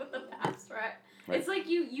makes it with the past, right? Right. It's like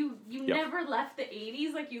you Yep. never left the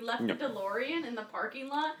 80s, like you left Yep. the DeLorean in the parking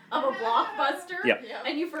lot of a Blockbuster, Yep.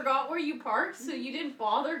 and you forgot where you parked, so you didn't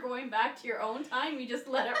bother going back to your own time, you just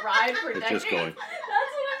let it ride for It's decades. just going. That's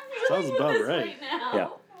what I'm feeling Sounds with about this right. now. Yeah.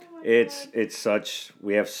 Oh my It's God. such,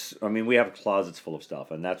 we have closets full of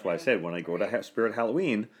stuff, and that's why I said when I go to Spirit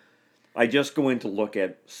Halloween, I just go in to look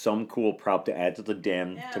at some cool prop to add to the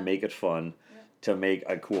den, Yeah. to make it fun, Yeah. to make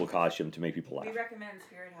a cool costume, to make people We laugh. recommend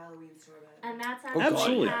Spirit Halloween store better. And that's God,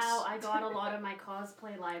 actually yes. how I got a lot of my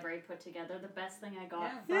cosplay library put together. The best thing I got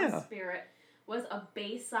Yeah. from Yeah. Spirit was a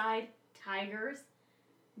Bayside Tigers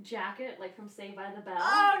jacket, like from Saved by the Bell.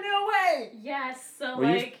 Oh, no way! Yes, so Well,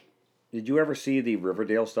 you- like Did you ever see the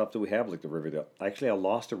Riverdale stuff that we have, like the Riverdale? Actually, I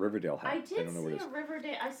lost a Riverdale hat. I did don't know see where it a is.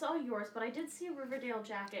 Riverdale. I saw yours, but I did see a Riverdale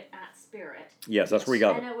jacket at Spirit. Yes, that's where you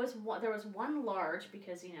got And it. it was there was one large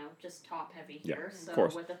because just top heavy Yeah, here. of So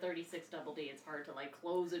course. with the 36 double D, it's hard to like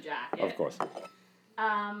close a jacket. Of course.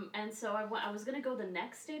 And so I was gonna go the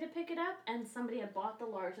next day to pick it up, and somebody had bought the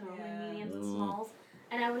large and only Yeah. mediums and Mm. smalls,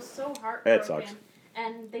 and I was so heartbroken. sucks.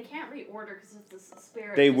 And they can't reorder because it's the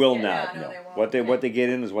Spirit. They just will get- not. no, No, they won't. what they get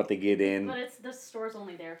in is what they get in. But the store's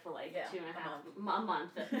only there for like Yeah, 2.5 a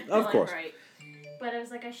month. Of course. Right. But I was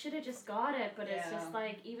like, I should have just got it. But it's Yeah. just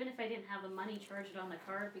like, even if I didn't have the money, charge it on the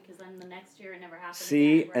card because then the next year it never happened.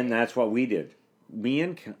 See, again, and right? that's what we did. Me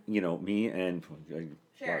and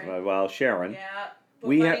Sharon. well, Sharon. Yeah. Put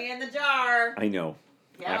We money in the jar. I know.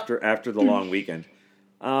 Yep. After the long weekend,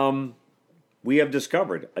 we have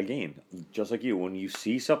discovered again, just like you, when you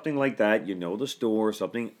see something like that, you know the store,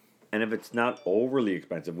 something, and if it's not overly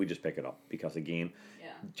expensive, we just pick it up because again, Yeah.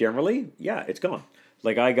 generally, yeah, it's gone.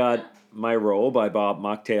 Like I got my robe. I bought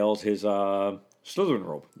Mocktails his Slytherin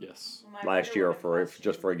robe Yes. Well, my last Wonder year Woman for costume.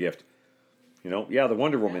 just for a gift. You know, yeah, the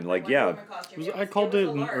Wonder Woman. my Like Wonder yeah, Woman costume, I called was it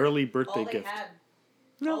a an large. early birthday All they gift. had-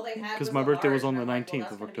 No, all they had 'cause was my a birthday was large, on the and I'm like, 19th well, of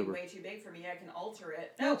that's gonna October. be way too big for me. I can alter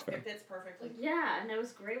it. No, No, it's fair. it fits perfectly. Yeah, and it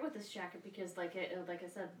was great with this jacket because, like I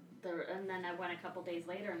said, and then I went a couple days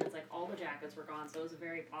later, and it's like all the jackets were gone, so it was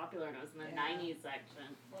very popular, and it was in the Yeah. 90s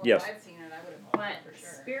section. Well, Yes. if I'd seen it, I would have bought But it for sure.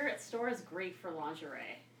 Spirit Store is great for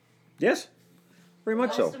lingerie. yes, very much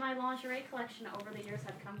Most so. of my lingerie collection over the years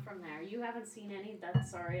have come from there. You haven't seen any.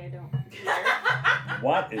 That's sorry, I don't. Either.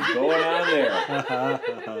 What is going on there?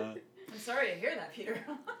 I'm sorry to hear that, Peter.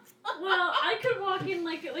 Well, I could walk in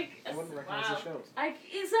like I wouldn't recognize the shows.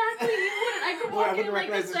 Exactly, you wouldn't. I could Well, I walk in wouldn't like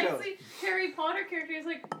a recognize the shows. sexy Harry Potter character. He's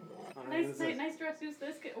like, I don't know who this is. nice dress. Who's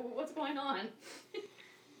this? What's going on?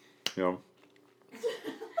 Yeah.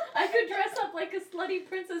 I could dress up like a slutty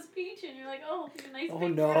Princess Peach, and you're like, oh, nice Oh,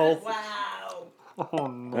 big no. dress. Wow. Oh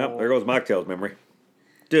no. Yep, there goes Mocktail's memory.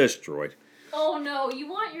 Destroyed. Oh no, you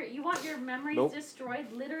want your memories Nope.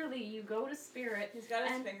 destroyed. Literally, you go to Spirit. He's got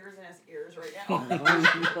his And- fingers in his ears right now.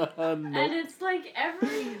 Nope. And it's like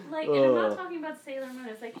every and I'm not talking about Sailor Moon.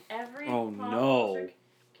 It's like every Oh, pop no. culture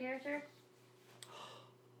character.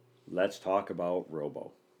 Let's talk about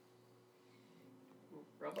Robo.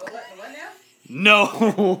 Robo, what now? No.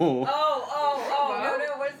 No,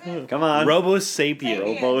 what is it? Come on. Robo Sapien.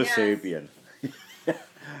 Sapien. Robo yes. Sapien.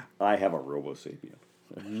 I have a Robo Sapien.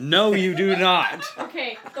 No, you do not.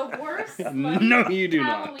 Okay, the worst No, you do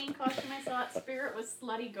not. Halloween costume I saw at Spirit was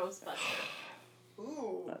Slutty Ghostbuster.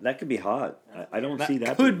 Ooh. That could be hot. I don't That see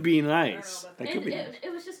that. could be I nice. don't know That could be nice.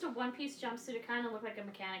 It was just a one-piece jumpsuit. It kind of looked like a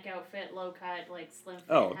mechanic outfit, low cut, like slim fit.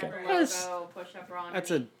 Oh, okay. Had the That's- logo, push-up bra.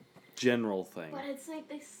 That's a underneath. general thing. But it's like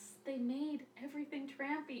they made everything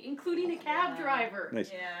trampy, including a cab Yeah. driver.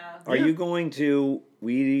 Nice. Yeah. Are you going to?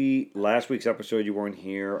 Last week's episode you weren't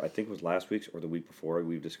here. I think it was last week's or the week before.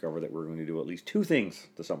 We've discovered that we're going to do at least 2 things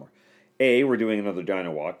this summer. A, we're doing another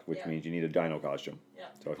Dino Walk, which Yeah. means you need a Dino costume. Yeah.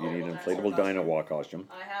 So if you need an Inflatable inflatable dinosaur Dino Walk costume.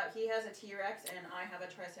 He has a T-Rex and I have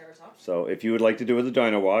a Triceratops. So if you would like to do the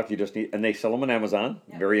Dino Walk, you just need, and they sell them on Amazon,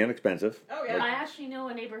 Yeah. very inexpensive. Oh yeah. I actually know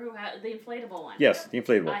a neighbor who had the inflatable one. Yes, the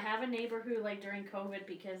inflatable. I have a neighbor who, like, during COVID,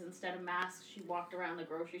 because instead of masks, she walked around the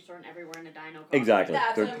grocery store and everywhere in a dino costume. Exactly.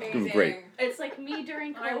 That's They're amazing. great. It's like me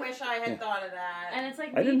during I COVID. wish I had thought of that. And it's like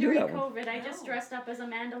I me didn't do during that one. COVID. I just No. dressed up as a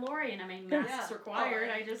Mandalorian. I mean, Yeah. masks required.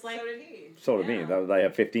 Oh, I just, like... So did he. So did me. Yeah. I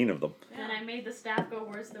have 15 of them. Yeah. And I made the staff go,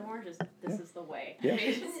 where's the oranges? This is the way. Yeah. I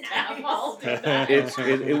made the staff Nice. all do that.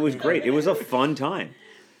 It was great. It was a fun time.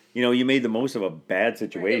 You know, you made the most of a bad But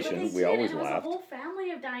situation. they We did, always and it was laughed. a whole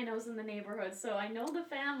family of dinos in the neighborhood, so I know the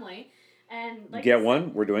family. And like Get I said-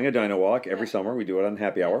 one. We're doing a Dino Walk every Yeah. summer. We do it on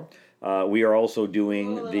Happy Hour. We are also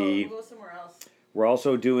doing We'll go somewhere else. We're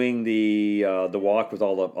also doing the walk with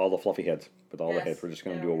all the fluffy heads. With all the Yes. heads, we're just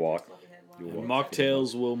going to Yeah, do a walk. fluffy head walk. Do a And walk.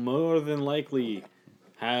 Mocktails will more than likely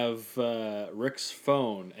have Rick's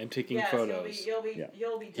phone and taking Yes, photos. Yeah.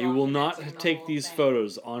 You'll be He will not documenting the take whole these thing.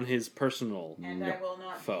 photos on his personal. And No. I will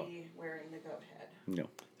not Phone. be wearing the goat head. No,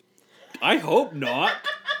 I hope not.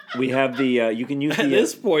 we have the. You can use At the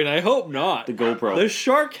this point, I hope not. the GoPro. The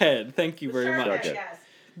shark head. Thank you The very shark much. head, head. yes.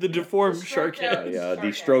 The deformed The shark stroked out- head. Yeah, the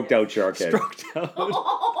Shark stroked head, out yes. shark head. Stroked out.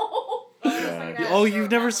 Oh, Yeah. Oh,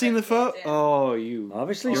 you've never seen the photo? Oh, you.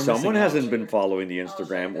 Obviously, You're someone missing out. hasn't been following the I'll show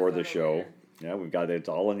Instagram you or the the photo show. later. Yeah, we've got it's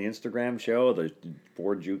all on the Instagram show. The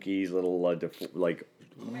four Juki's little like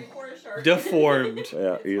My poor shark. Deformed.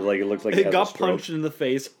 it looks like It has a got stroke. punched in the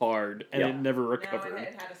face hard, and Yeah. it never No, recovered.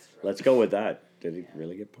 it had a stroke. Let's go with that. Did he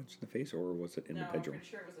really get punched in the face, or was it in No, the I'm bedroom?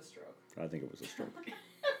 pretty sure it was a stroke. I think it was a stroke.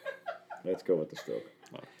 Let's go with the stroke.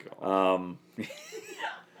 Oh, God.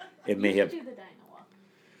 It may you have. should do the dino walk.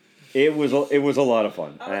 It was a lot of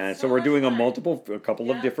fun, Oh, and it's so so we're much doing fun. a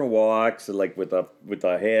couple of Yeah. different walks, like with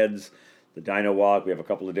the heads, the Dino Walk. We have a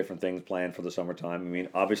couple of different things planned for the summertime. I mean,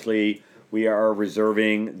 obviously, we are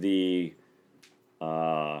reserving the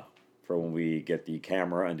for when we get the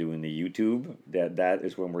camera and doing the YouTube. That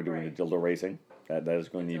is when we're doing Right. the dildo racing. That is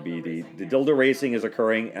going The to be dildo the racing, the yeah. dildo racing is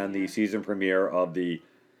occurring and the season premiere of the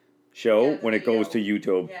show Yeah, the when it goes to video.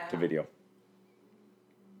 YouTube Yeah. to video.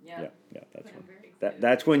 Yeah. Yeah, that's I'm when. very excited.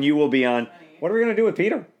 That's when you will be on. Funny. What are we gonna do with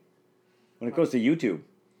Peter when it goes to YouTube?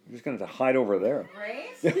 We're just gonna have to hide over there. Right?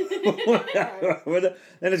 Then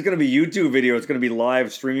it's gonna be YouTube video. It's gonna be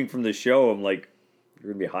live streaming from the show. I'm like,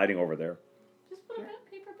 you're gonna be hiding over there. Just put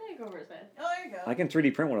a paper bag over his head. Oh, there you go. I can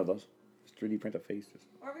 3D print one of those. Just 3D print a face.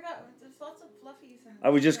 Or we got there's lots of fluffies. And I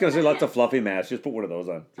was just gonna say lots of fluffy masks. Just put one of those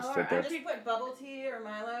on. Just Or sit there. just put bubble tea or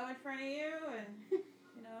Milo in front of you, and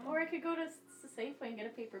you know. Or I could go to Safeway and get a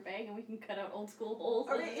paper bag, and we can cut out old school holes.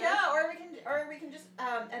 Or in it. or we can just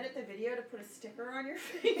edit the video to put a sticker on your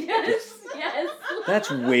face. Yes, yes. That's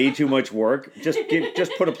way too much work. Just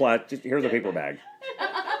put here's a paper bag.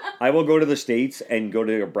 I will go to the States and go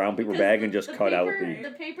to a brown paper bag and just cut out the.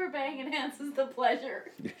 The paper bag enhances the pleasure.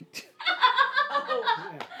 Oh,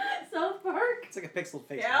 Yeah. South Park. It's like a pixel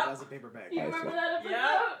face Yeah. but as a paper bag. You I remember see. that episode?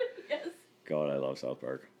 Yeah. Yes. God, I love South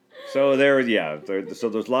Park. So so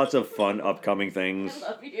there's lots of fun upcoming things.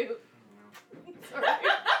 I love you. Sorry.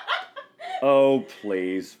 Oh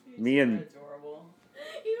please, me and adorable.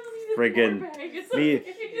 You don't need a Friggin' paper bag. It's me- okay.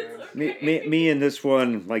 It's okay. Me and this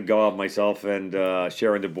one, my God, myself and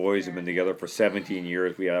Sharon, the boys have been together for 17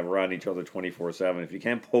 years. We have around each other 24/7. If you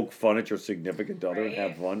can't poke fun at your significant other and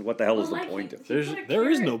have fun, what the hell is the point? There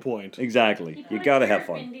is no point. Exactly. You gotta have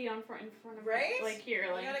fun. In front of Right? like here,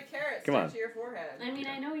 You like. got a carrot Come stuck on. to your forehead. I mean,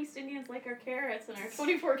 I know East Indians like our carrots and our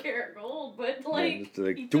 24 karat gold, but like, just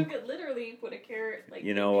like, he doop. took it literally, put a carrot like.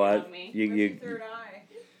 You know Indian what? on me. You Where's your third eye?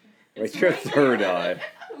 right It's your right third here. eye.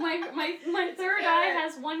 My third eye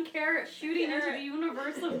has one carrot shooting into the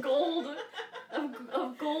universe of gold,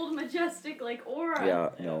 of gold majestic like aura. Yeah,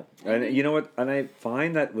 no. And you know what? And I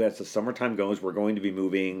find that as the summertime goes, we're going to be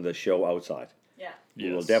moving the show outside. Yeah.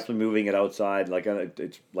 We will definitely moving it outside. Like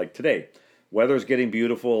it's like today, weather's getting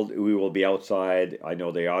beautiful. We will be outside. I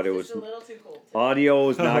know the audio It's is just a little too cold. audio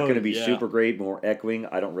is not going to be yeah. super great, more echoing.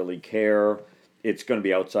 I don't really care. It's going to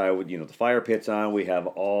be outside with the fire pits on. We have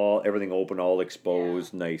everything open, all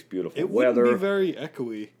exposed, nice, beautiful It weather. wouldn't be very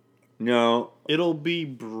echoey. No, It'll be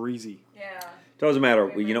breezy. Yeah. doesn't matter.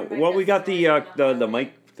 We might We got get some the light.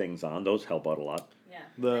 mic things on. Those help out a lot.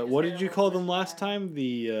 Yeah. What did you call them last time?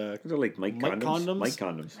 The They're like mic Mic condoms. condoms? Mic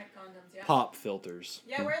condoms. Mic condoms, yeah. pop filters.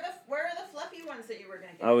 Yeah, where are the fluffy ones that you were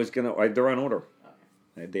gonna get? I was gonna. They're on order.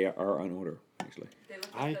 Okay. They are on order actually. They look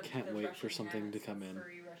I like can't the wait Russian for something hats, to come the in.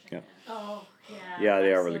 furry Russian Yeah. hats. Oh yeah. Yeah,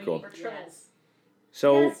 they are that's really so cool. neat. Or tribbles. Yes.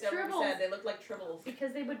 So Yes. Someone Tribbles. said they look like tribbles.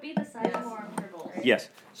 Because they would be the size Yes. more of tribbles. yes.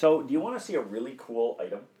 So do you want to see a really cool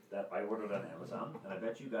item that I ordered on Amazon? And I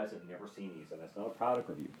bet you guys have never seen these, and it's not a product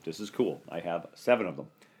review. This is cool. I have 7 of them.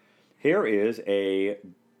 Here is a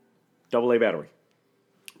AA battery.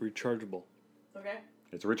 Rechargeable. Okay.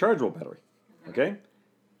 It's a rechargeable battery. Okay?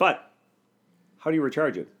 But how do you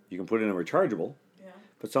recharge it? You can put it in a rechargeable, Yeah.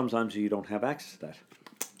 but sometimes you don't have access to that.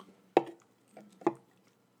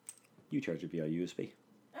 You charge it via USB.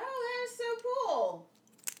 Oh, that is so cool.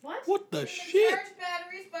 What? What the You can shit? charge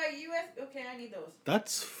batteries by USB. Okay, I need those.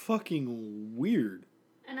 That's fucking weird.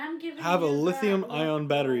 And I'm giving Have a you that lithium-ion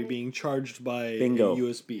battery like- being charged by Bingo. a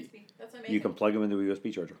USB. That's amazing. You can plug them into a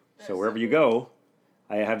USB charger. That's So so wherever you cool. go,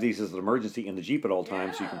 I have these as an emergency in the Jeep at all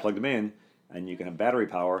times, so you can Yeah. plug them in, and you can have battery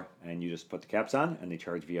power, and you just put the caps on, and they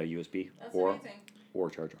charge via USB That's or amazing.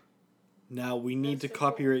 charger. Now we need That's to so cool.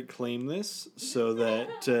 copyright claim this so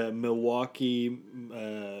that Milwaukee,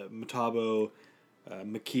 Metabo,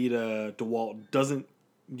 Makita, DeWalt doesn't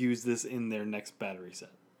use this in their next battery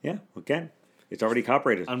set. Yeah, we can. It's already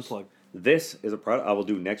copyrighted. Unplug. This is a product I will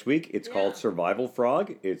do next week. It's called Yeah. Survival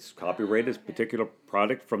Frog. It's copyrighted. It's a okay. particular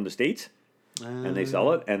product from the States, and they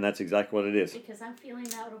sell it, and that's exactly what it is. Because I'm feeling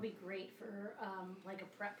that it'll be great for like a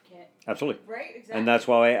prep kit. Absolutely. Right, exactly. And that's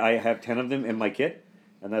why I have 10 of them in my kit,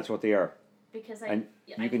 and that's what they are. Because And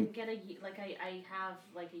I you can can- get I have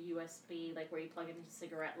like a USB like where you plug it into a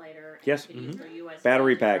cigarette lighter. And Yes. you can use their USB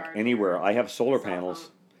Battery to pack charge anywhere. your I have solar cell panels,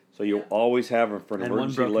 phone. so you'll Yeah. always have them for an And one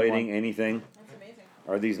emergency broken lighting, one. anything. That's amazing.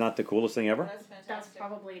 Are these not the coolest thing ever? That's fantastic. That's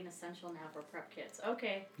probably an essential now for prep kits.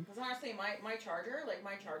 Okay. Because honestly, my charger, like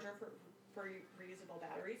my charger for reusable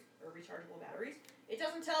batteries or rechargeable batteries, it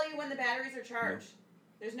doesn't tell you when the batteries are charged.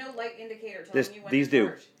 There's no light indicator telling you when These they're do.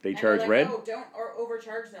 charged. They And charge they're red. like, oh, don't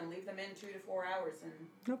overcharge them. Leave them in 2 to 4 hours, and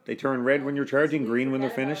Nope, they turn red when you're charging, green when they're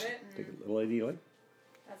Forget about finished. it, Take a and- little LED light.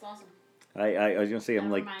 that's awesome. I was gonna say, I'm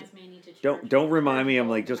That like, reminds me I need to don't- charge don't my remind me, I'm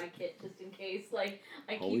chargeable like, for just- my kit just in case. Like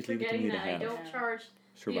I Always keep leave it to forgetting me to that I have. don't charge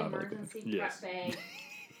survival the equipment. emergency Yes. prep bag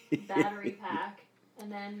battery pack,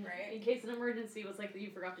 and then Right. in case an emergency was like you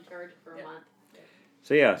forgot to charge it for Yeah. a month.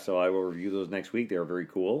 So yeah, so I will review those next week. They are very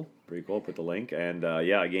cool. Pretty cool. Put the link. And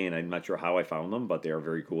yeah, again, I'm not sure how I found them, but they are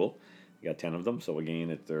very cool. I got 10 of them. So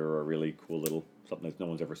again, they're a really cool little something that no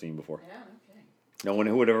one's ever seen before. Yeah, okay. No one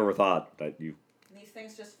who would have ever thought that you. These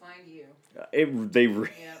things just find you. Yeah.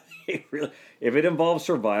 It really, if it involves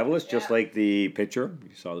survival, it's just Yeah. like the picture.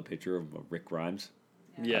 You saw the picture of Rick Grimes.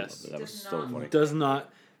 Yes. That was Does so not funny. look Does like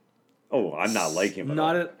not. Oh, I'm not like him.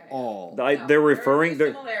 Not all. at all. I- No, they're there are referring. a few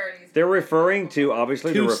They're, similarities. they're referring to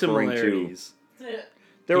obviously. Two They're referring to. similarities.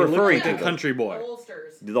 They're He looked referring like to a the- country The boy.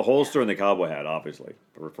 holsters. the holster and the cowboy hat, obviously.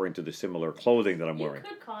 They're referring to the similar clothing that I'm You wearing.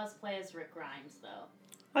 could cosplay as Rick Grimes though.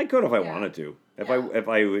 I could if I Yeah. wanted to. If Yeah.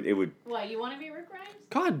 I would, it would. What, you want to be Rick Grimes?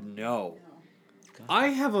 God, no. No. I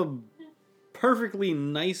have a perfectly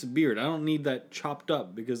nice beard. I don't need that chopped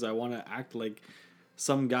up because I want to act like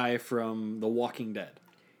some guy from The Walking Dead.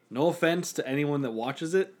 No offense to anyone that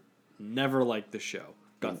watches it. Never liked the show.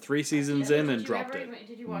 Got 3 seasons in and dropped it.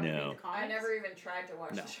 Did you watch No. read the comics? I never even tried to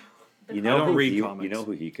watch No. the show. The You I know don't who read he, comics. You know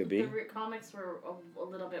who he could be. comics were a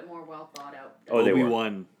little bit more well thought out. Oh, they were.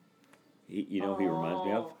 Obi-Wan. You know who he reminds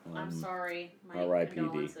me of? I'm sorry. My R.I.P.D..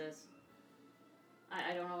 condolences.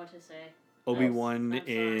 I don't know what to say. Obi-Wan I'm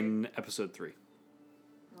sorry. in episode 3.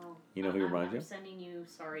 Oh, You know who he reminds I'm you of? sending you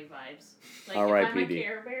sorry vibes. Like R.I.P.D.. if I'm a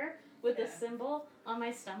Care Bear with Yeah. a symbol on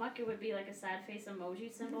my stomach, it would be like a sad face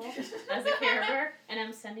emoji symbol as a Care Bear, and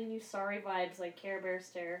I'm sending you sorry vibes, like Care Bear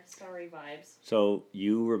stare, sorry vibes. So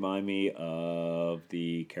you remind me of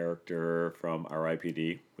the character from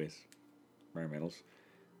R.I.P.D. with Ryan Reynolds.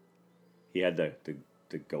 He had the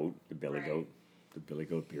goat, the billy Right. goat, the billy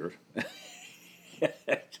goat beard.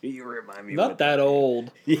 You remind me. Not with that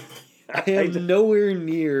old. I am I, nowhere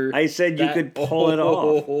near. I said you that could pull it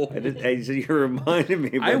off. old. I said you reminded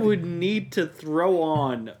me. I but- would need to throw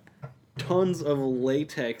on tons of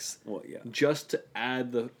latex Well, yeah, just to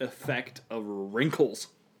add the effect of wrinkles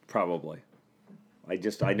probably.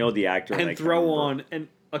 I know the actor. I and can't throw remember. on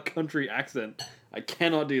a country accent. I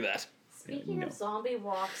cannot do that. Speaking no. of zombie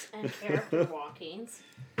walks and character walkings,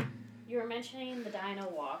 you were mentioning the dino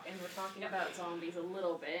walk, and we're talking about zombies a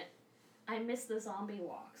little bit. I miss the zombie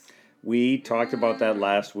walks. We talked about that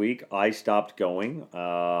last week. I stopped going.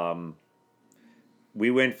 We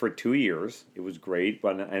went for 2 years. It was great,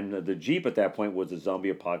 and the Jeep at that point was a zombie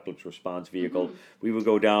apocalypse response vehicle. Mm-hmm. We would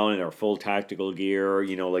go down in our full tactical gear,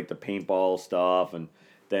 like the paintball stuff, and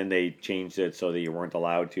then they changed it so that you weren't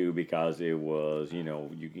allowed to because it was,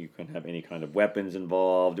 you couldn't have any kind of weapons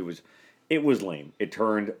involved. It was lame. It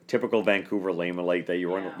turned typical Vancouver lame, like that. You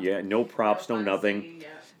weren't, no props, no nothing. Yeah.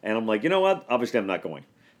 And I'm like, you know what? Obviously, I'm not going.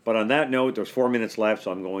 But on that note, there's 4 minutes left,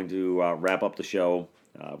 so I'm going to wrap up the show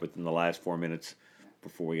within the last 4 minutes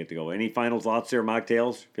before we get to go. Any final thoughts there,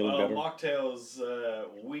 Mocktails? Feeling better? Mocktail's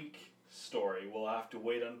week story will have to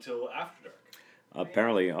wait until After Dark.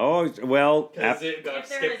 Apparently. Oh, well. Because it got If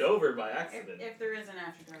there skipped is- over by accident. If there is an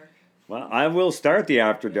after dark. Well, I will start the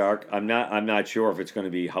After Dark. I'm not sure if it's going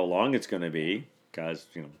to be how long it's going to be because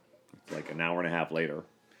it's like an hour and a half later.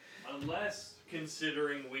 Unless,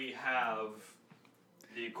 considering we have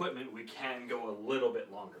the equipment, we can go a little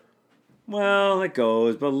bit longer. Well, it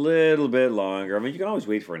goes, but a little bit longer. I mean, you can always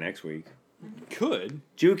wait for next week. Could.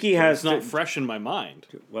 Juki has It's not to, fresh in my mind.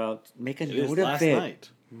 well, make a It is note of last it. night.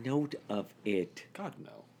 Note of it. God,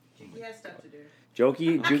 no. He has stuff to do.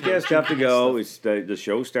 Juki has stuff to go. It's the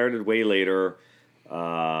show started way later.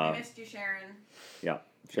 I missed you, Sharon. Yeah,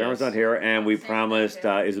 Sharon's Yes. not here, and we Same promised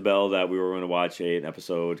thing. Isabel that we were going to watch an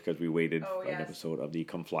episode because we waited Oh, for an yes. episode of the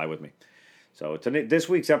Come Fly With Me. So this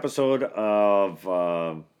week's episode of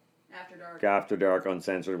After dark. After Dark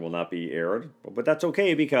Uncensored will not be aired, but that's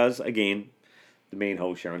okay because again, the main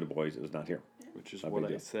host Sharon Du Bois is not here. Which is Not what big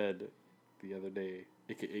I deal. said the other day,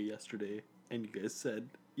 aka yesterday, and you guys said,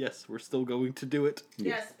 yes, we're still going to do it.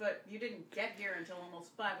 Yes, but you didn't get here until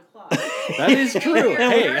almost 5 o'clock. That is true.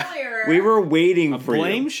 Hey, Earlier, We were waiting for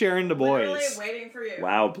blame you. Sharon Du Bois. literally waiting for you.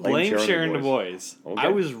 Wow, Blame Sharon Du Bois. Okay. I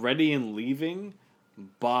was ready and leaving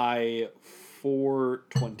by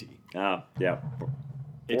 4:20. Ah, yeah,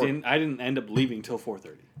 It Four. didn't. I didn't end up leaving till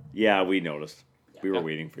 4:30. yeah. We noticed. We were Yeah.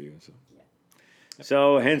 waiting for you.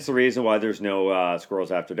 So hence the reason why there's no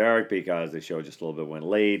Squirrels After Dark because the show just a little bit went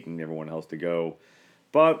late and everyone else to go.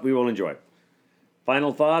 But we will enjoy it.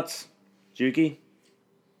 Final thoughts, Juki?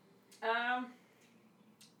 Have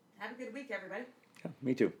a good week, everybody. Yeah,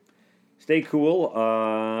 me too. Stay cool.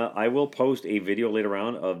 I will post a video later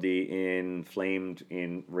on of the inflamed,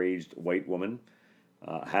 enraged white woman.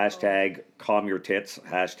 Hashtag calm your tits.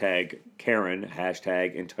 Hashtag Karen.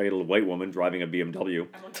 Hashtag entitled white woman driving a BMW.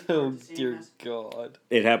 I'm looking Oh forward to seeing dear this. God!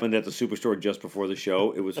 It happened at the superstore just before the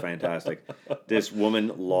show. It was fantastic. This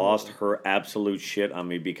woman lost her absolute shit on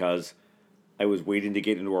me because I was waiting to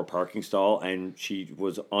get into her parking stall and she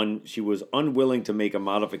was unwilling to make a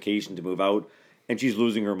modification to move out, and she's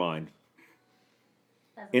losing her mind.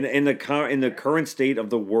 In the current state of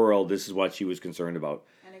the world, this is what she was concerned about.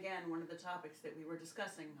 And again, one of the topics that we were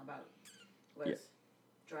discussing about was Yeah.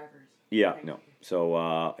 drivers. Yeah, Thank no. you.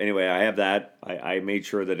 So anyway, I have that. I made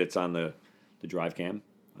sure that it's on the drive cam.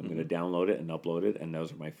 I'm going to download it and upload it, and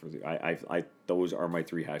those are my those are my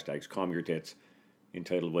 3 hashtags: calm your tits,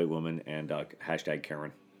 entitled white woman, and hashtag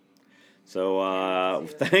Karen. So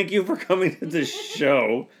thank you for coming to the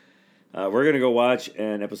show. We're going to go watch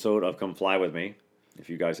an episode of Come Fly With Me. If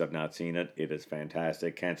you guys have not seen it, it is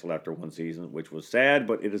fantastic. Canceled after 1 season, which was sad,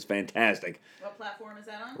 but it is fantastic. What platform is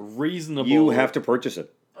that on? Reasonable. You have to purchase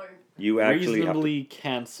it. Oh, You actually have to. reasonably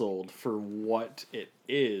canceled for what it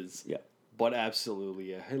is. Yeah. But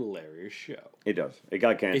absolutely a hilarious show. It does. It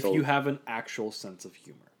got If canceled. you have an actual sense of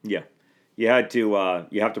humor. Yeah. You had to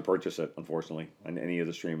you have to purchase it, unfortunately, on any of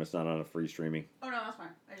the stream. It's not on a free streaming. Oh, no, that's fine.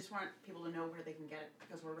 I just want people to know where they can get it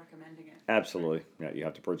because we're recommending it. Absolutely. Yeah, you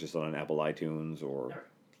have to purchase it on Apple iTunes or Alright.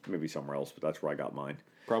 maybe somewhere else, but that's where I got mine.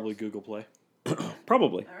 Probably Google Play.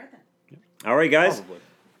 Probably. All right, then. All right, guys. Probably.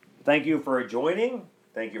 Thank you for joining.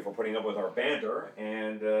 thank you for putting up with our banter,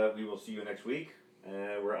 and we will see you next week.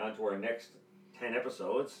 We're on to our next 10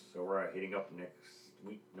 episodes, so we're hitting up next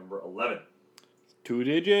week, number 11. 2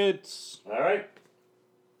 digits. All right.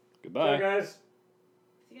 Goodbye. Bye, guys.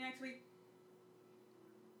 See you next week.